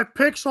AM Drive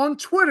Picks on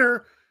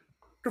Twitter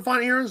to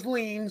find Aaron's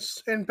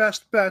leans and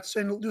best bets,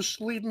 and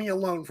just leave me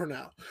alone for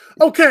now.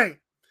 Okay,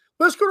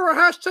 let's go to our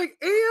hashtag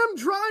AM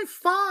Drive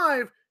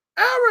 5.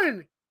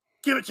 Aaron,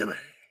 give it to me.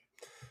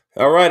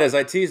 All right, as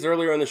I teased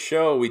earlier in the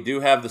show, we do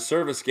have the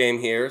service game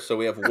here. So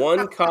we have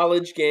one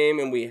college game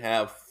and we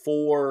have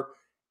 4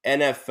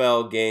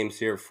 NFL games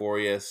here for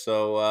you.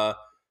 So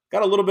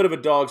got a little bit of a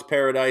dog's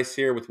paradise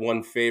here with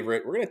one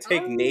favorite. We're going to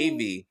take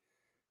Navy.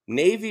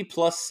 Navy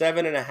plus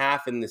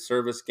 7.5 in the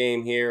service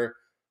game here.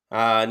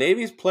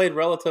 Navy's played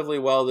relatively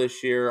well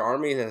this year.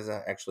 Army has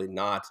actually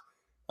not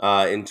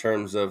in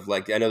terms of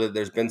I know that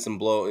there's been some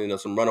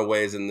some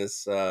runaways in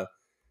this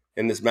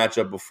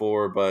matchup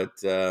before, but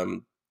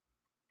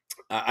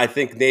I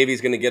think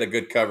Navy's going to get a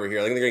good cover here.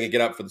 I think they're going to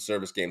get up for the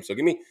service game. So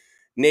give me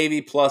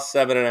Navy plus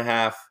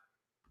 7.5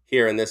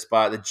 here in this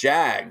spot. The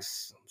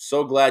Jags, I'm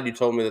so glad you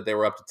told me that they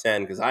were up to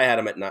 10 because I had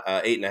them at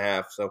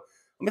 8.5. So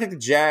I'm going to take the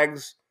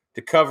Jags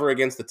to cover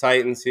against the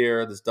Titans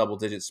here, this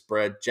double-digit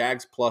spread.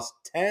 Jags plus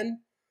 10.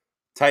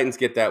 Titans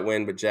get that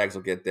win, but Jags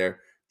will get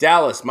there.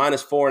 Dallas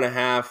minus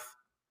 4.5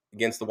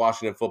 against the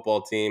Washington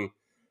football team.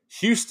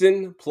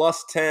 Houston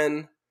plus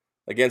 10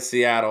 against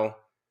Seattle.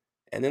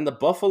 And then the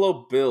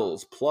Buffalo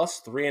Bills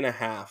plus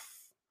 3.5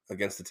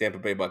 against the Tampa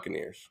Bay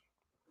Buccaneers.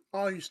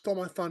 Oh, you stole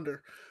my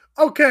thunder.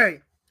 Okay,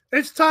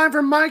 it's time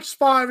for Mike's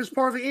 5 as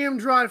part of the AM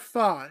Drive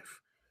 5.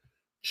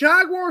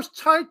 Jaguars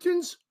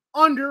Titans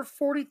under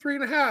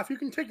 43.5. You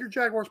can take your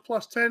Jaguars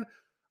plus 10.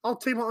 I'll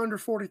take my under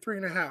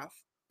 43.5.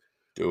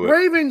 Do it.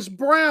 Ravens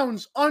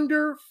Browns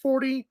under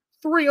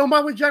 43. Oh,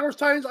 by the way, Jaguars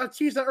Titans, I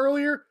teased that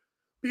earlier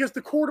because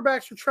the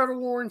quarterbacks are Trevor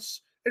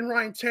Lawrence and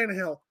Ryan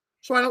Tannehill.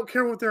 So I don't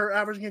care what they're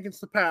averaging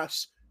against the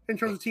pass in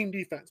terms of team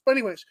defense. But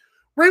anyways,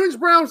 Ravens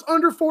Browns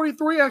under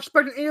 43. I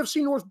expect an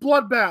AFC North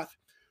bloodbath.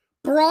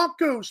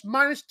 Broncos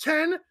minus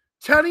 10.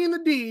 Teddy and the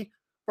D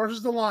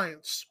versus the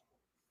Lions.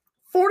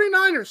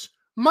 49ers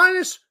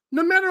minus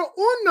numero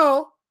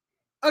uno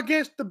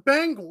against the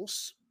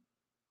Bengals.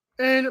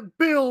 And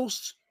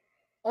Bills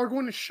are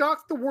going to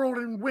shock the world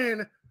and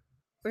win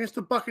against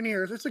the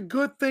Buccaneers. It's a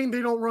good thing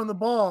they don't run the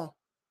ball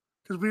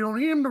because we don't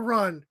need them to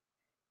run.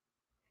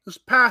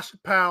 Just pass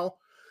it, pal.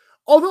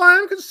 Although I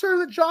am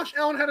concerned that Josh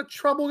Allen had a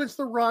trouble against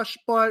the rush,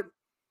 but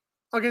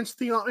against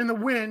in the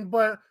win,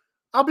 but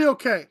I'll be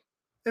okay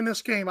in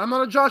this game. I'm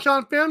not a Josh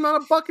Allen fan. I'm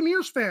not a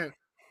Buccaneers fan.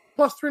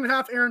 Plus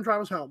 3.5, Aaron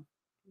drives home.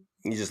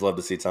 You just love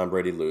to see Tom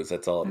Brady lose.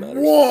 That's all that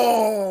matters.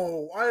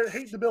 Whoa! I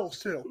hate the Bills,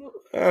 too.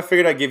 I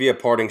figured I'd give you a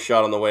parting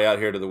shot on the way out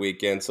here to the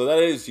weekend. So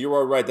you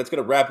are right. That's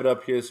going to wrap it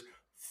up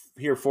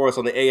here for us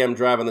on the AM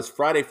Drive on this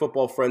Friday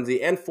Football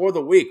Frenzy and for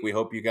the week. We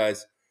hope you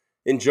guys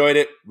enjoyed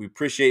it. We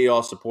appreciate you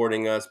all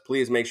supporting us.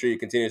 Please make sure you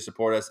continue to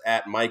support us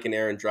at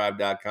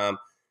MikeandAaronDrive.com.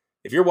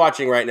 If you're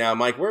watching right now,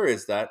 Mike, where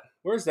is that?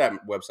 Where is that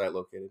website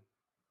located?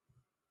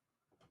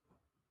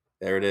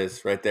 There it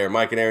is, right there.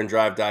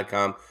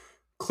 MikeandAaronDrive.com.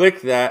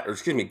 Click that, or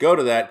excuse me, go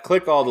to that.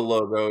 Click all the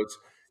logos.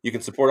 You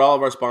can support all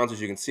of our sponsors.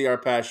 You can see our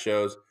past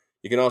shows.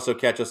 You can also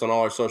catch us on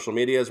all our social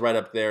medias right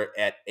up there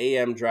at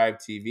AM Drive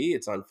TV.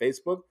 It's on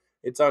Facebook.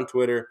 It's on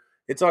Twitter.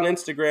 It's on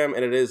Instagram.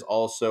 And it is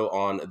also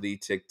on the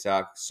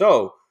TikTok.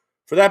 So,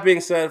 for that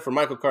being said, for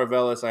Michael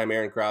Carvelis, I am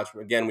Aaron Crouch.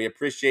 Again, we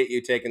appreciate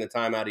you taking the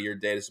time out of your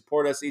day to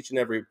support us each and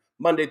every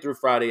Monday through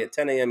Friday at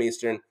 10 a.m.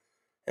 Eastern.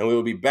 And we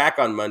will be back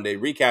on Monday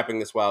recapping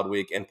this wild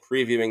week and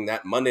previewing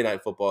that Monday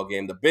night football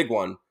game, the big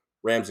one,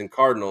 Rams and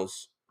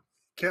Cardinals.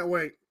 Can't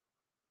wait.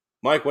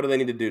 Mike, what do they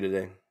need to do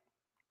today?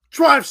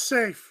 Drive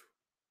safe.